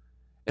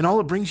 And all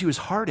it brings you is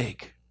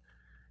heartache.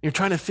 You're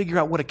trying to figure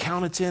out what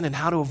account it's in and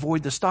how to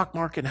avoid the stock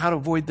market and how to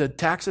avoid the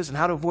taxes and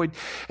how to avoid,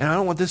 and I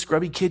don't want this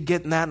grubby kid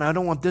getting that, and I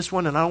don't want this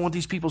one, and I don't want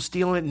these people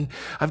stealing it, and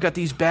I've got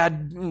these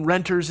bad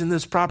renters in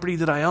this property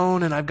that I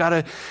own, and I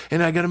got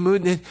to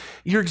move. And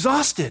you're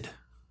exhausted.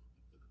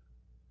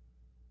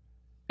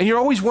 And you're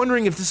always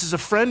wondering if this is a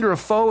friend or a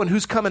foe and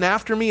who's coming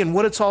after me and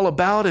what it's all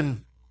about.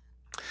 And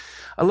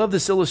I love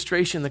this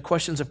illustration, the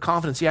questions of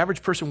confidence. The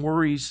average person's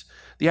worry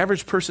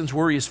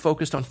is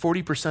focused on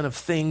 40% of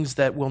things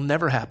that will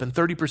never happen,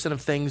 30%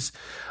 of things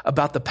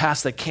about the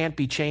past that can't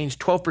be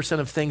changed, 12%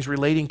 of things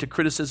relating to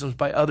criticisms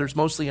by others,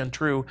 mostly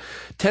untrue,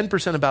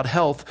 10% about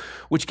health,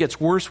 which gets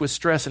worse with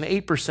stress, and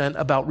 8%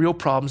 about real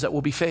problems that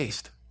will be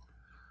faced.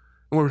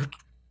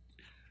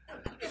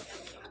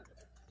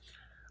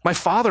 My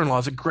father-in-law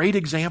is a great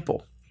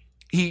example.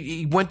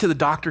 He went to the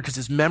doctor because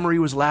his memory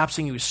was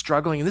lapsing. He was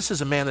struggling. And this is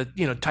a man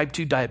that, type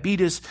 2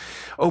 diabetes,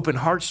 open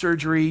heart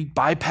surgery,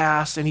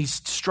 bypass, and he's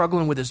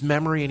struggling with his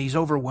memory and he's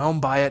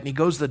overwhelmed by it. And he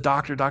goes to the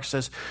doctor. The doctor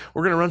says,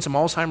 we're going to run some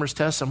Alzheimer's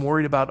tests. I'm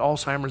worried about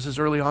Alzheimer's, this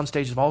early on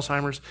stages of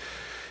Alzheimer's.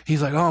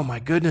 He's like, oh my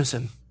goodness.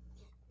 And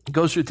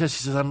goes through the test.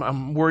 He says,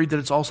 I'm worried that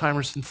it's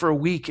Alzheimer's. And for a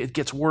week, it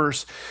gets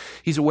worse.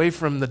 He's away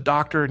from the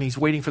doctor and he's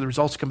waiting for the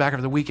results to come back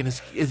after the week. And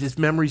his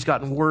memory's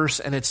gotten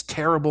worse and it's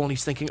terrible. And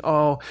he's thinking,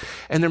 and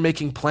they're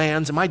making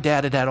plans. And my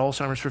dad had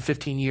Alzheimer's for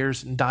 15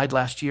 years and died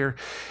last year.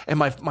 And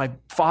my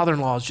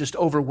father-in-law is just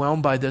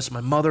overwhelmed by this.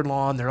 My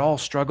mother-in-law, and they're all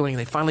struggling. And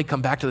they finally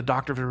come back to the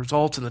doctor for the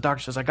results. And the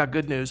doctor says, I got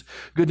good news.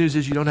 Good news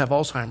is you don't have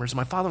Alzheimer's. And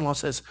my father-in-law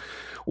says,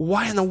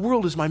 why in the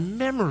world is my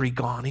memory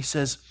gone? He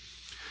says,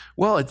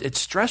 well, it's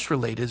stress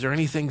related. Is there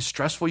anything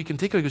stressful you can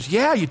think of? He goes,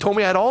 yeah, you told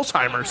me I had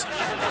Alzheimer's.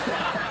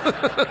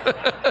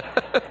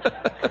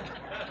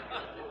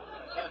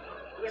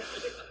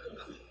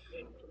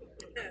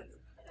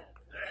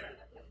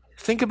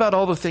 Think about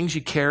all the things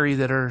you carry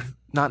that are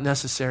not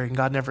necessary and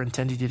God never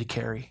intended you to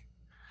carry.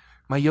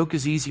 My yoke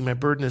is easy, my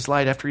burden is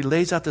light. After he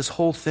lays out this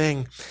whole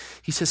thing,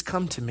 he says,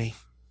 come to me.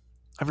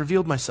 I've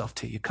revealed myself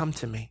to you. Come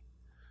to me.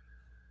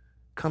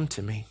 Come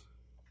to me.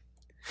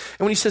 And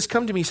when he says,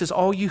 come to me, he says,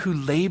 all you who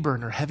labor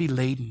and are heavy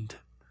laden.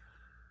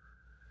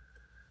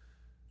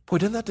 Boy,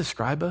 doesn't that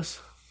describe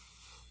us?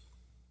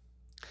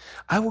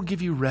 I will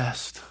give you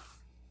rest.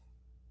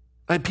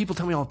 People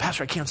tell me,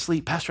 Pastor, I can't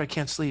sleep. Pastor, I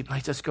can't sleep. And I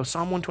just go,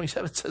 Psalm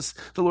 127 says,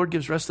 the Lord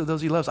gives rest to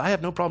those he loves. I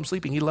have no problem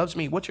sleeping. He loves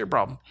me. What's your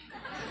problem?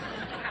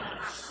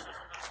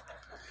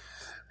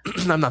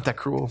 I'm not that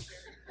cruel.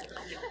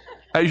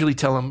 I usually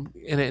tell him,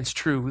 and it's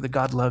true, that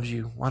God loves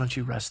you. Why don't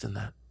you rest in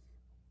that?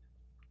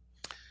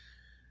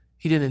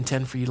 He didn't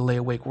intend for you to lay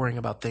awake worrying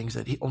about things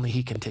that only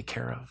he can take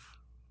care of.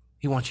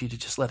 He wants you to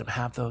just let him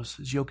have those.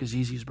 His yoke is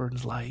easy, his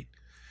burden's light.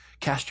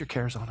 Cast your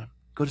cares on him.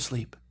 Go to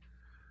sleep.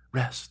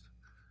 Rest.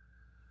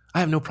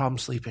 I have no problem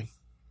sleeping.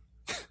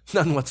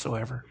 None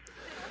whatsoever.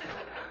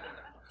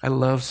 I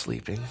love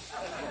sleeping.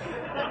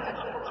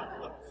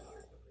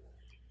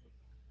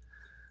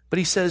 But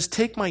he says,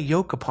 take my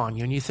yoke upon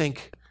you. And you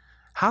think,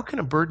 how can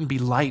a burden be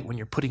light when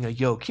you're putting a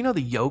yoke? You know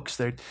the yokes,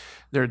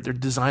 they're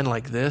designed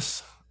like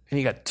this. And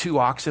you got 2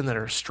 oxen that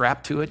are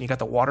strapped to it, and you got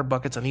the water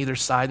buckets on either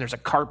side, and there's a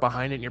cart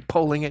behind it, and you're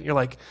pulling it, and you're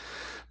like,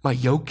 my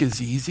yoke is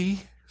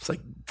easy? It's like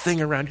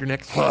thing around your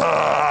neck.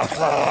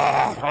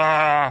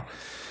 My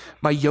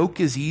yoke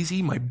is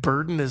easy, my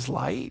burden is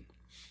light.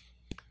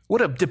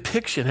 What a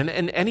depiction.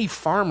 And any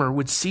farmer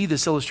would see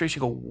this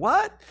illustration and go,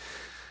 what?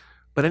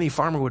 But any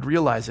farmer would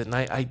realize it. And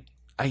I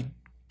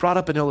brought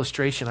up an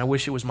illustration. I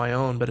wish it was my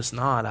own, but it's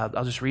not.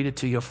 I'll just read it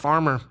to you. A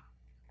farmer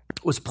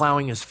was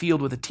plowing his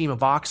field with a team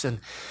of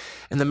oxen,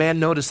 and the man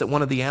noticed that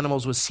one of the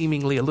animals was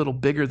seemingly a little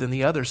bigger than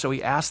the other. So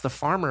he asked the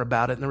farmer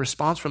about it, and the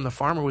response from the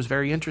farmer was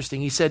very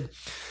interesting. He said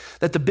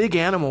that the big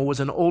animal was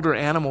an older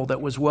animal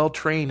that was well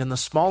trained, and the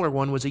smaller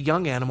one was a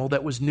young animal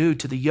that was new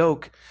to the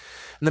yoke.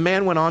 And the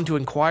man went on to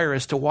inquire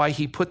as to why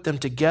he put them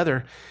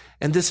together,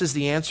 and this is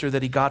the answer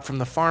that he got from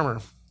the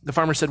farmer. The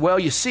farmer said, well,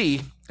 you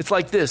see, it's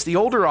like this. The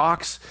older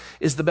ox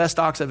is the best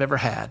ox I've ever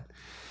had.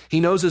 He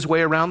knows his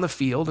way around the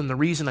field, and the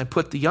reason I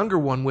put the younger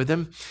one with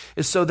him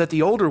is so that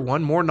the older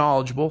one, more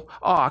knowledgeable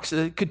ox,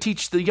 could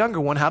teach the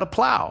younger one how to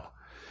plow.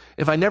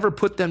 If I never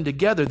put them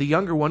together, the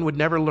younger one would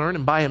never learn,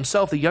 and by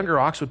himself, the younger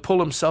ox would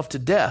pull himself to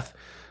death.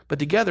 But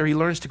together, he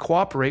learns to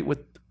cooperate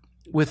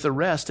with the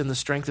rest in the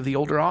strength of the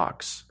older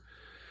ox.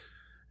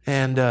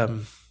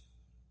 And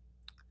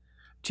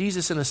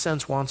Jesus, in a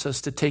sense, wants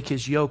us to take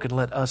his yoke and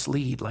let us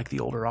lead like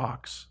the older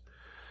ox.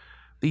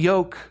 The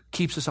yoke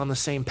keeps us on the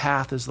same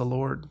path as the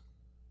Lord.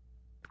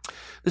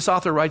 This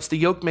author writes, the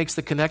yoke makes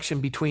the connection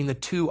between the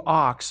 2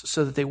 ox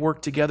so that they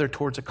work together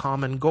towards a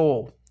common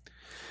goal.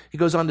 He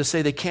goes on to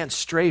say they can't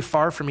stray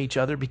far from each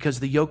other because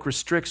the yoke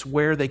restricts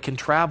where they can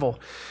travel.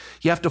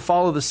 You have to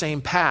follow the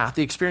same path.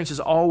 The experience is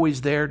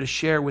always there to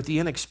share with the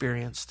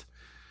inexperienced.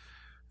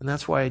 And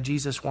that's why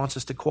Jesus wants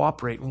us to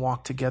cooperate and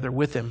walk together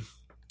with him.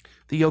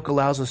 The yoke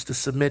allows us to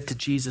submit to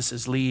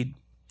Jesus' lead.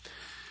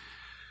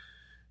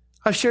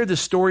 I've shared this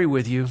story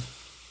with you,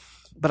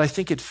 but I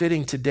think it's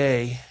fitting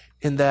today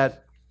in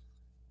that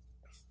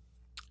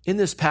in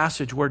this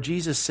passage where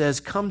Jesus says,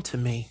 "Come to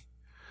me,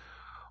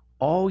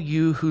 all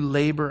you who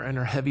labor and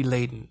are heavy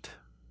laden."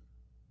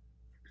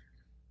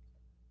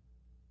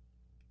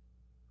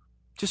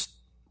 Just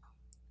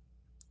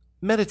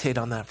meditate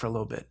on that for a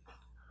little bit.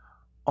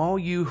 All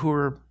you who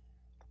are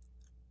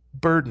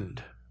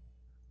burdened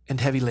and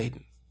heavy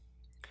laden.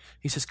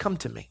 He says, "Come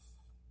to me."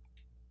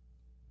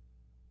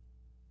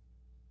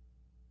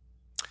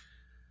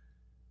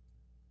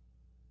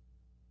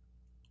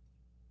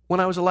 When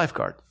I was a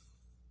lifeguard,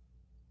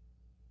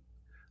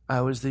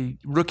 I was the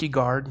rookie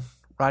guard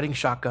riding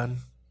shotgun.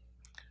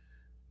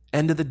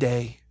 End of the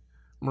day,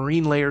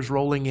 marine layers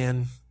rolling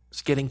in.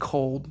 It's getting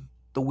cold.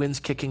 The wind's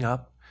kicking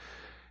up.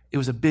 It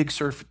was a big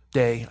surf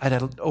day. I'd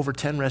had over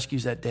 10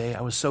 rescues that day.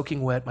 I was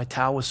soaking wet. My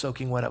towel was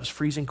soaking wet. I was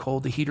freezing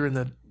cold. The heater in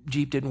the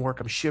Jeep didn't work.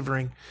 I'm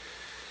shivering.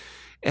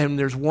 And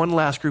there's one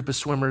last group of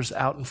swimmers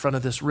out in front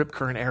of this rip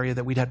current area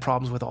that we'd had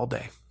problems with all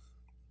day.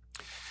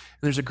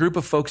 And there's a group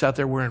of folks out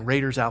there wearing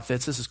Raiders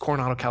outfits. This is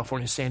Coronado,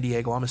 California, San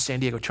Diego. I'm a San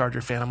Diego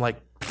Charger fan. I'm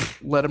like,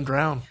 let them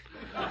drown.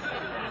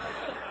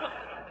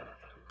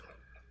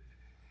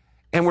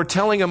 And we're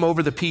telling them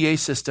over the PA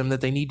system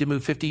that they need to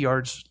move 50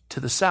 yards to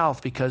the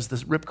south because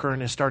the rip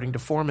current is starting to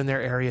form in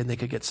their area and they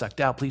could get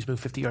sucked out. Please move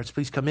 50 yards.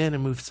 Please come in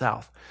and move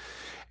south.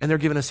 And they're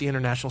giving us the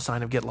international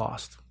sign of get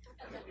lost.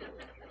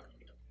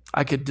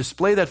 I could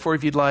display that for you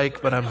if you'd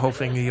like, but I'm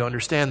hoping you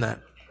understand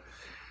that.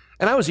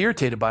 And I was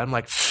irritated by it. I'm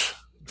like,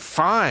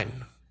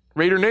 fine,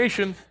 Raider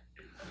Nation.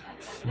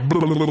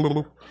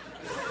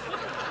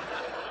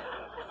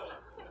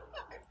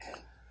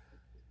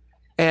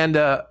 And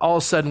all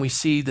of a sudden we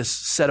see this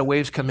set of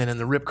waves come in and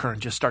the rip current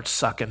just starts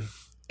sucking.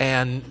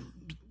 And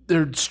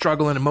they're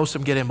struggling and most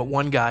of them get in, but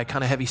one guy,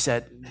 kind of heavy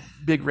set,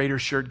 big Raider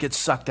shirt, gets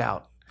sucked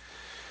out.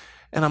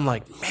 And I'm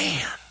like,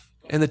 man.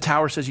 And the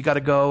tower says, you got to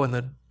go. And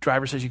the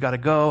driver says, you got to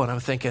go. And I'm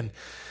thinking,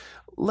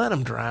 let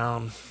him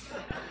drown.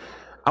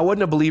 I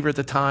wasn't a believer at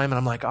the time. And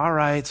I'm like, all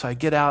right. So I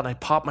get out and I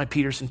pop my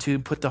Peterson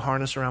tube, put the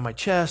harness around my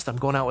chest. I'm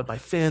going out with my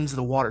fins.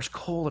 The water's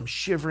cold. I'm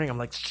shivering. I'm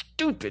like,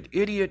 stupid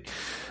idiot.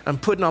 I'm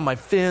putting on my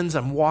fins.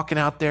 I'm walking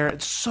out there.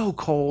 It's so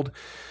cold.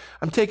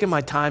 I'm taking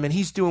my time. And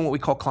he's doing what we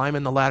call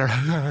climbing the ladder.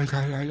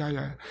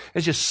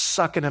 It's just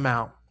sucking him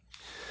out.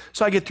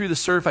 So I get through the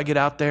surf. I get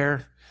out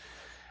there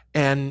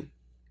and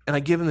I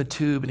give him the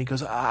tube and he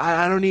goes,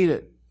 I don't need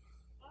it.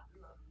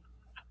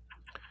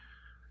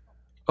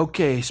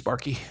 Okay,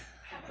 Sparky.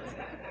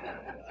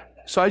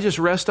 So I just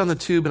rest on the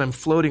tube and I'm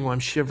floating while I'm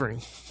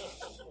shivering.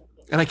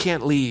 And I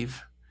can't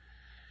leave.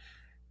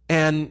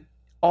 And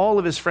all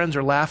of his friends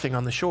are laughing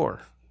on the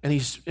shore. And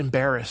he's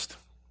embarrassed.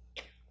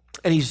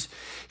 And he's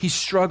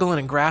struggling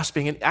and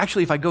grasping. And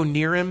actually, if I go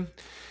near him,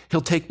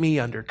 he'll take me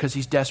under because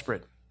he's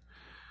desperate.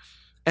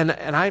 And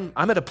I'm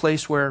at a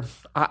place where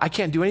I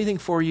can't do anything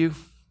for you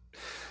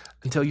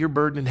until you're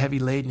burdened and heavy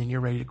laden and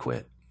you're ready to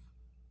quit.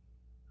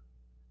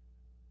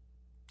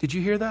 Did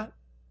you hear that?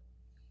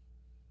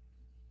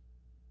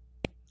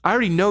 I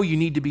already know you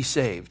need to be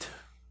saved.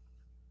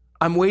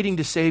 I'm waiting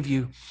to save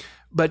you,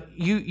 but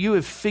you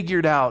have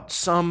figured out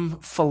some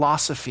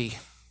philosophy.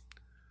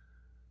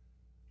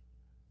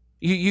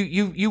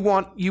 You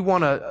want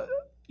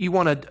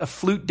a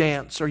flute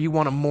dance, or you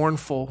want a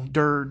mournful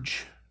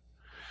dirge.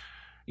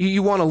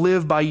 You want to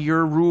live by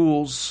your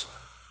rules.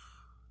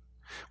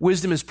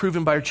 Wisdom is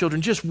proven by your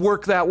children. Just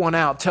work that one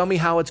out. Tell me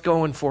how it's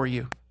going for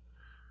you.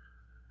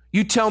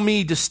 You tell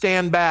me to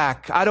stand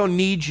back. I don't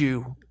need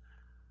you.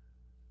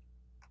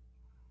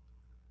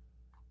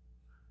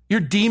 You're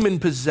demon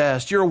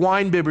possessed. You're a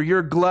wine bibber. You're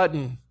a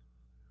glutton.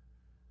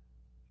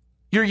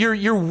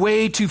 You're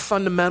way too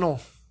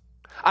fundamental.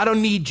 I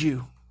don't need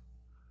you.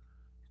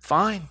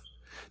 Fine.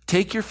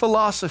 Take your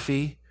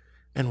philosophy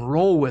and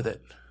roll with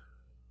it.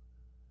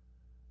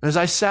 As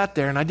I sat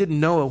there, and I didn't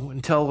know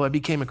until I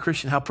became a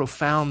Christian how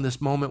profound this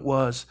moment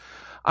was,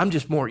 I'm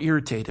just more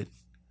irritated.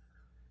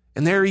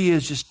 And there he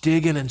is just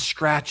digging and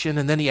scratching,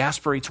 and then he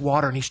aspirates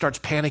water and he starts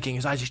panicking.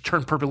 His eyes just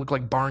turn purple, look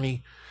like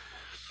Barney.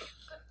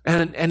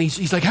 And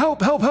he's like,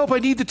 help, help, help, I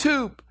need the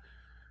tube.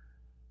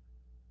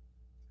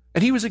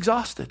 And he was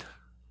exhausted.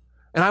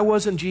 And I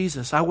wasn't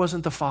Jesus. I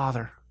wasn't the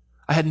Father.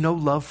 I had no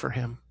love for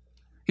him.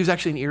 He was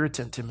actually an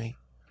irritant to me.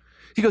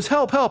 He goes,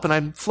 help, help. And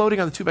I'm floating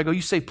on the tube. I go,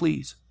 you say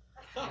please.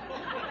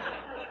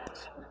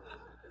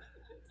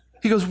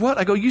 He goes, what?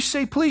 I go, you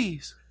say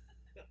please.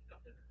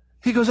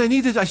 He goes, I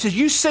need this. I said,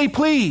 you say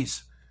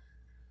please.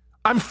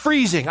 I'm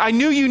freezing. I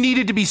knew you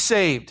needed to be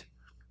saved.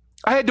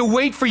 I had to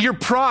wait for your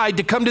pride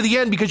to come to the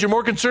end because you're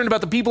more concerned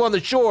about the people on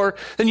the shore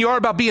than you are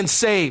about being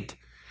saved.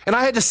 And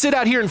I had to sit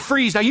out here and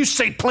freeze. Now you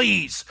say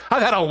please.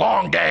 I've had a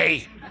long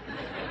day.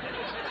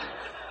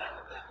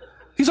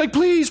 He's like,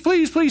 please,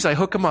 please, please. I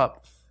hook him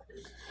up.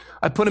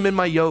 I put him in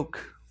my yoke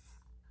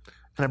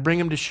and I bring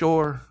him to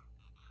shore.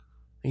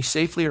 He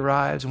safely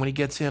arrives, and when he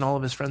gets in, all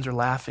of his friends are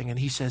laughing, and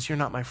he says, you're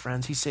not my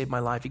friends. He saved my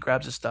life. He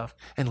grabs his stuff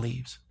and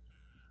leaves.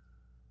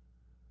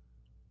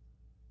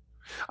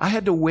 I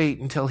had to wait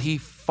until he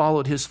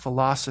followed his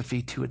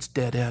philosophy to its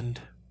dead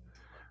end,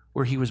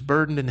 where he was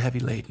burdened and heavy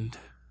laden.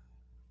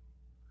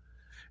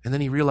 And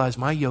then he realized,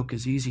 my yoke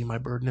is easy, my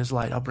burden is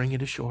light. I'll bring you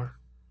to shore.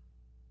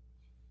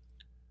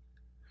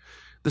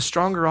 The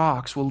stronger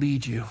ox will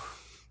lead you,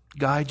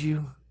 guide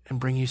you, and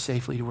bring you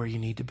safely to where you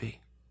need to be.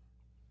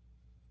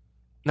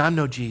 Now, I'm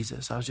no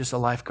Jesus. I was just a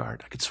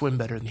lifeguard. I could swim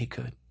better than he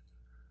could.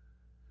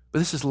 But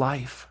this is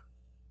life.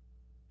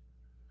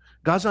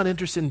 God's not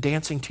interested in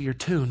dancing to your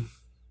tune,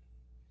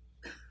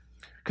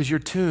 because your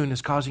tune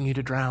is causing you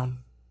to drown.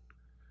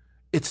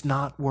 It's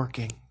not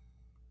working.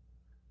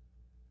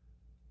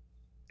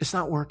 It's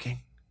not working.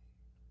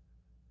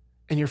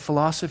 And your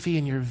philosophy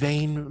and your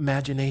vain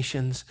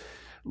imaginations,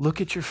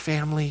 look at your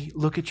family,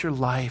 look at your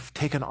life,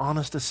 take an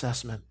honest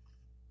assessment.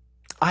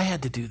 I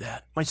had to do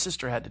that. My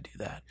sister had to do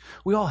that.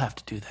 We all have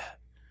to do that.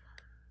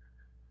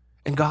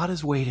 And God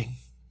is waiting.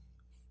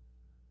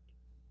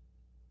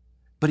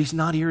 But he's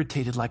not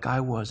irritated like I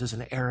was as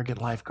an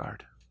arrogant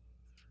lifeguard.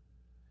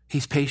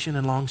 He's patient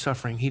and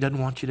long-suffering. He doesn't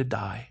want you to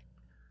die.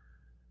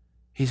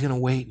 He's going to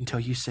wait until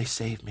you say,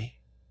 save me.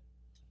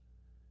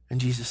 And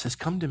Jesus says,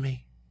 come to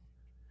me.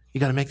 You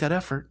got to make that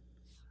effort.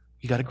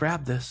 You got to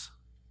grab this.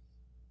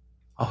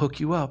 I'll hook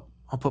you up.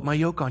 I'll put my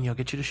yoke on you. I'll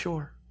get you to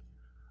shore.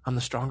 I'm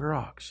the stronger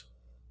ox.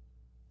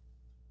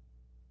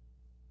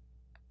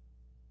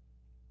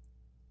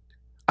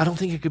 I don't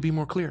think it could be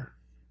more clear.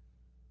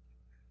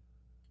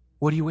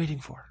 What are you waiting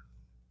for?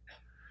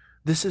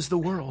 This is the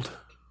world.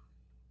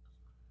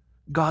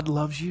 God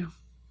loves you.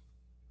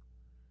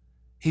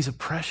 He's a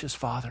precious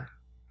Father.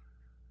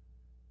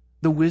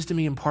 The wisdom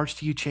he imparts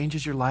to you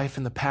changes your life,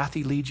 and the path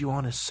he leads you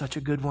on is such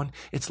a good one.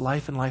 It's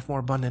life and life more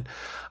abundant.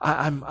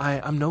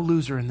 I'm no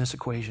loser in this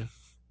equation.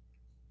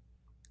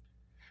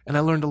 And I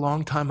learned a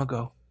long time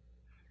ago,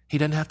 he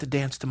doesn't have to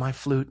dance to my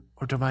flute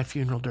or to my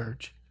funeral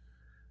dirge.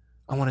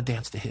 I want to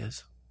dance to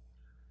his.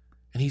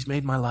 And he's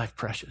made my life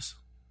precious.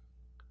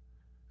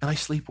 And I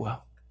sleep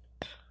well.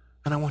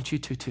 And I want you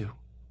to too.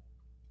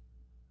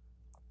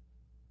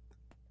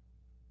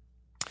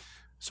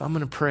 So I'm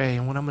going to pray,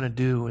 and what I'm going to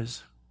do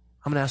is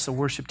I'm going to ask the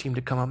worship team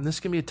to come up. And this is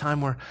going to be a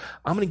time where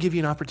I'm going to give you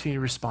an opportunity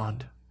to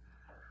respond.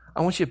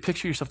 I want you to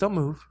picture yourself. Don't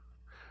move.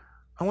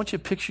 I want you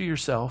to picture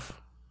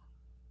yourself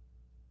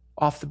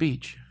off the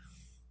beach.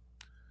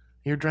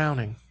 You're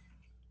drowning.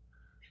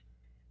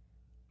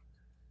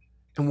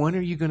 And when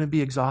are you going to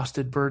be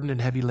exhausted, burdened,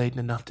 and heavy laden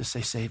enough to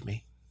say, save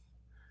me?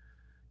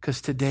 Because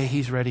today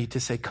he's ready to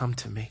say, come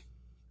to me.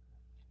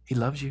 He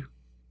loves you.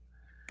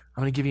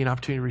 I'm going to give you an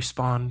opportunity to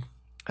respond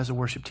as the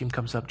worship team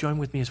comes up. Join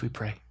with me as we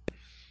pray.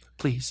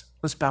 Please,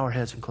 let's bow our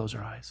heads and close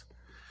our eyes.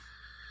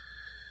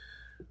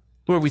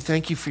 Lord, we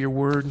thank you for your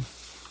word.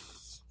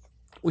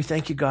 We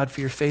thank you, God,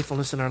 for your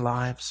faithfulness in our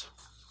lives.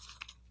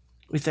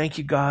 We thank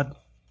you, God,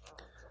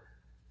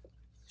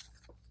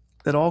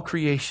 that all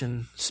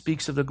creation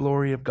speaks of the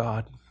glory of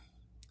God,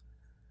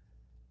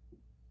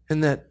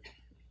 and that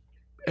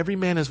every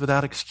man is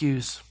without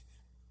excuse.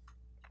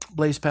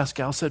 Blaise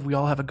Pascal said, we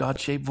all have a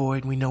God-shaped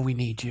void, and we know we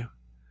need you.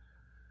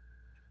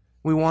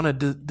 We want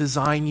to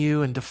design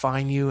you and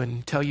define you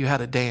and tell you how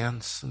to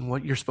dance and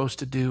what you're supposed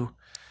to do,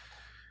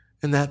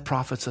 and that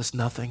profits us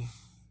nothing.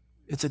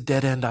 It's a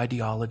dead-end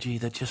ideology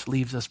that just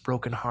leaves us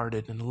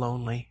brokenhearted and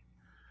lonely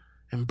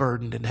and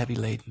burdened and heavy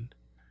laden.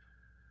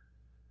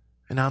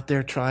 And out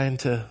there trying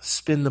to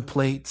spin the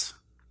plates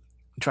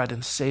and try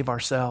to save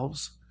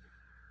ourselves,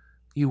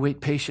 you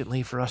wait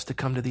patiently for us to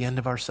come to the end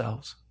of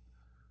ourselves.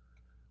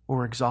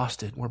 We're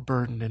exhausted, we're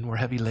burdened, and we're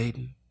heavy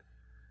laden.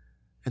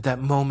 At that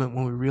moment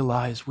when we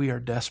realize we are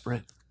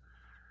desperate,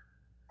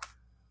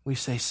 we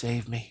say,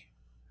 save me.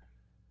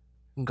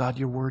 And God,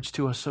 your words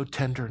to us so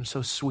tender and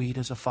so sweet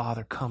as a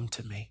father, come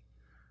to me.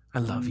 I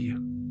love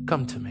you.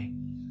 Come to me.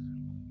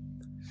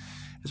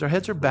 As our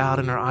heads are bowed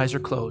and our eyes are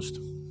closed,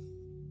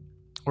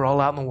 we're all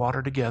out in the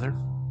water together.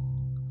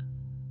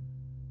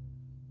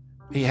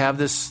 You have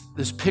this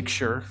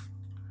picture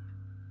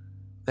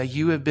that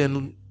you have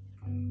been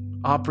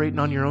operating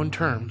on your own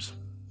terms.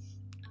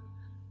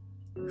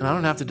 And I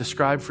don't have to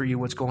describe for you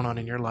what's going on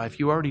in your life.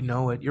 You already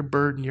know it. You're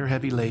burdened. You're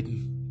heavy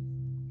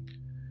laden.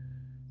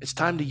 It's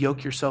time to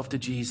yoke yourself to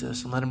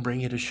Jesus and let him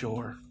bring you to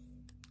shore.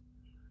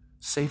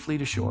 Safely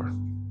to shore.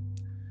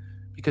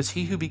 Because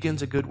he who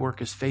begins a good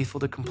work is faithful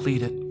to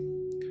complete it.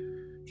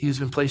 He who's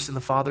been placed in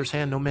the Father's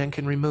hand, no man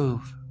can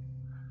remove.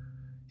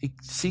 He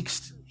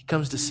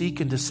comes to seek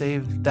and to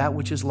save that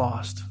which is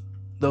lost.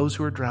 Those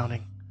who are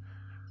drowning.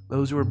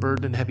 Those who are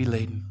burdened and heavy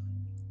laden.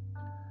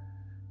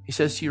 He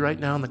says to you right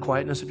now in the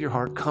quietness of your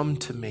heart, come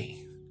to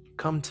me.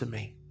 Come to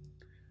me.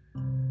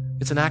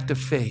 It's an act of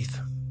faith.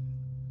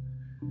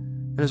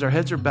 And as our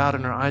heads are bowed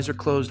and our eyes are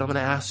closed, I'm going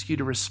to ask you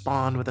to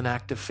respond with an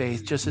act of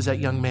faith, just as that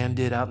young man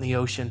did out in the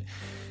ocean.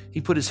 He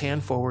put his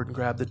hand forward and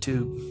grabbed the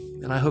tube.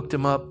 And I hooked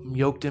him up,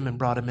 yoked him, and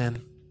brought him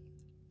in.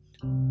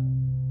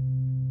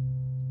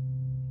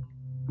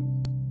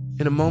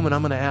 In a moment,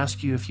 I'm going to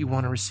ask you if you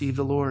want to receive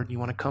the Lord and you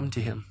want to come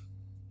to him.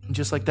 And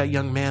just like that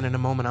young man, in a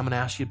moment, I'm going to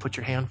ask you to put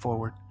your hand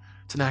forward.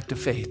 It's an act of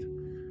faith.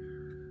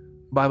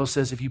 The Bible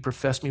says, if you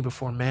profess me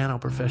before man, I'll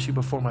profess you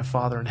before my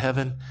Father in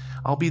heaven.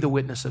 I'll be the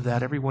witness of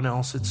that. Everyone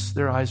else,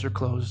 their eyes are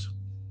closed.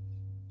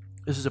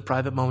 This is a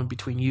private moment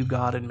between you,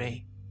 God, and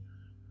me.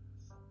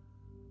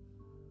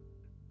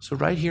 So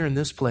right here in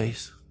this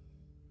place,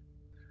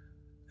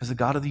 as the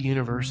God of the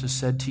universe has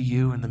said to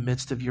you in the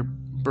midst of your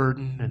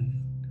burden and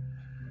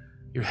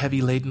your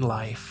heavy laden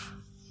life,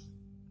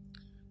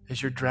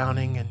 as you're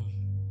drowning in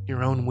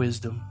your own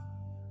wisdom,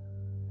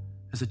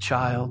 as a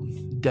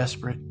child,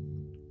 desperate,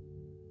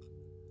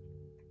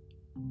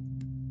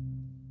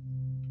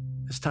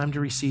 it's time to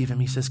receive him.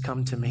 He says,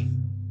 come to me.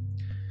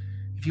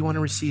 If you want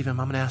to receive him,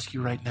 I'm going to ask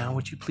you right now,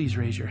 would you please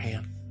raise your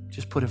hand?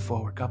 Just put it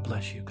forward. God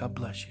bless you. God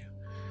bless you.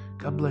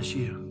 God bless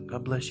you.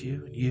 God bless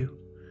you. And you.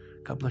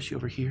 God bless you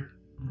over here.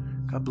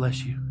 God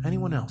bless you.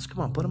 Anyone else? Come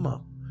on, put them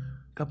up.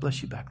 God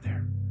bless you back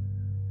there.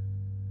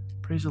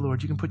 Praise the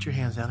Lord. You can put your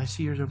hands down. I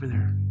see yours over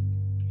there.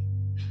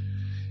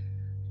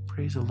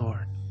 Praise the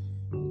Lord.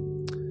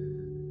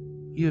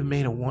 You have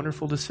made a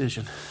wonderful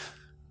decision.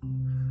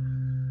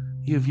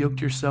 You have yoked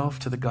yourself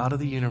to the God of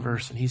the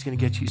universe, and he's going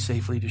to get you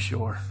safely to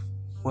shore.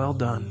 Well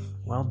done.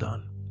 Well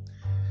done.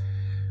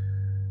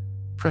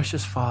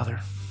 Precious Father,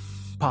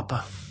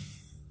 Papa,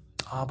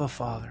 Abba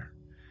Father,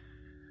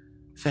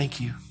 thank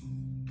you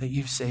that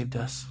you've saved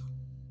us,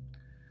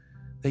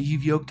 that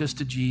you've yoked us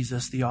to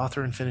Jesus, the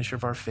author and finisher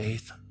of our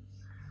faith,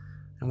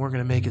 and we're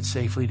going to make it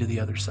safely to the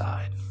other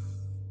side.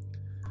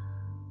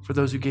 For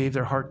those who gave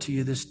their heart to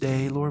you this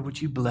day, Lord,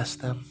 would you bless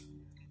them,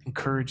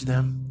 encourage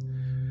them?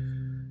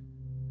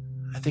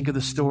 I think of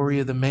the story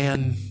of the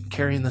man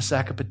carrying the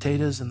sack of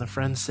potatoes, and the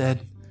friend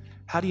said,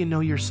 how do you know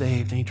you're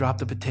saved? And he dropped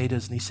the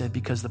potatoes and he said,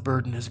 because the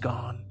burden is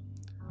gone.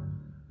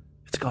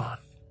 It's gone.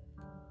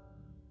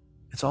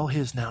 It's all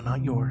his now,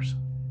 not yours.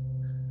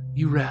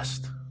 You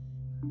rest.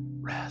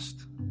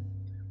 Rest.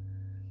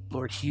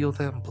 Lord, heal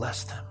them,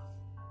 bless them.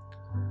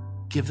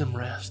 Give them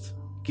rest.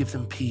 Give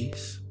them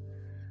peace.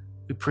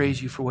 We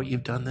praise you for what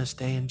you've done this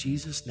day in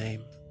Jesus'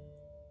 name.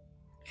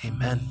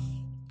 Amen.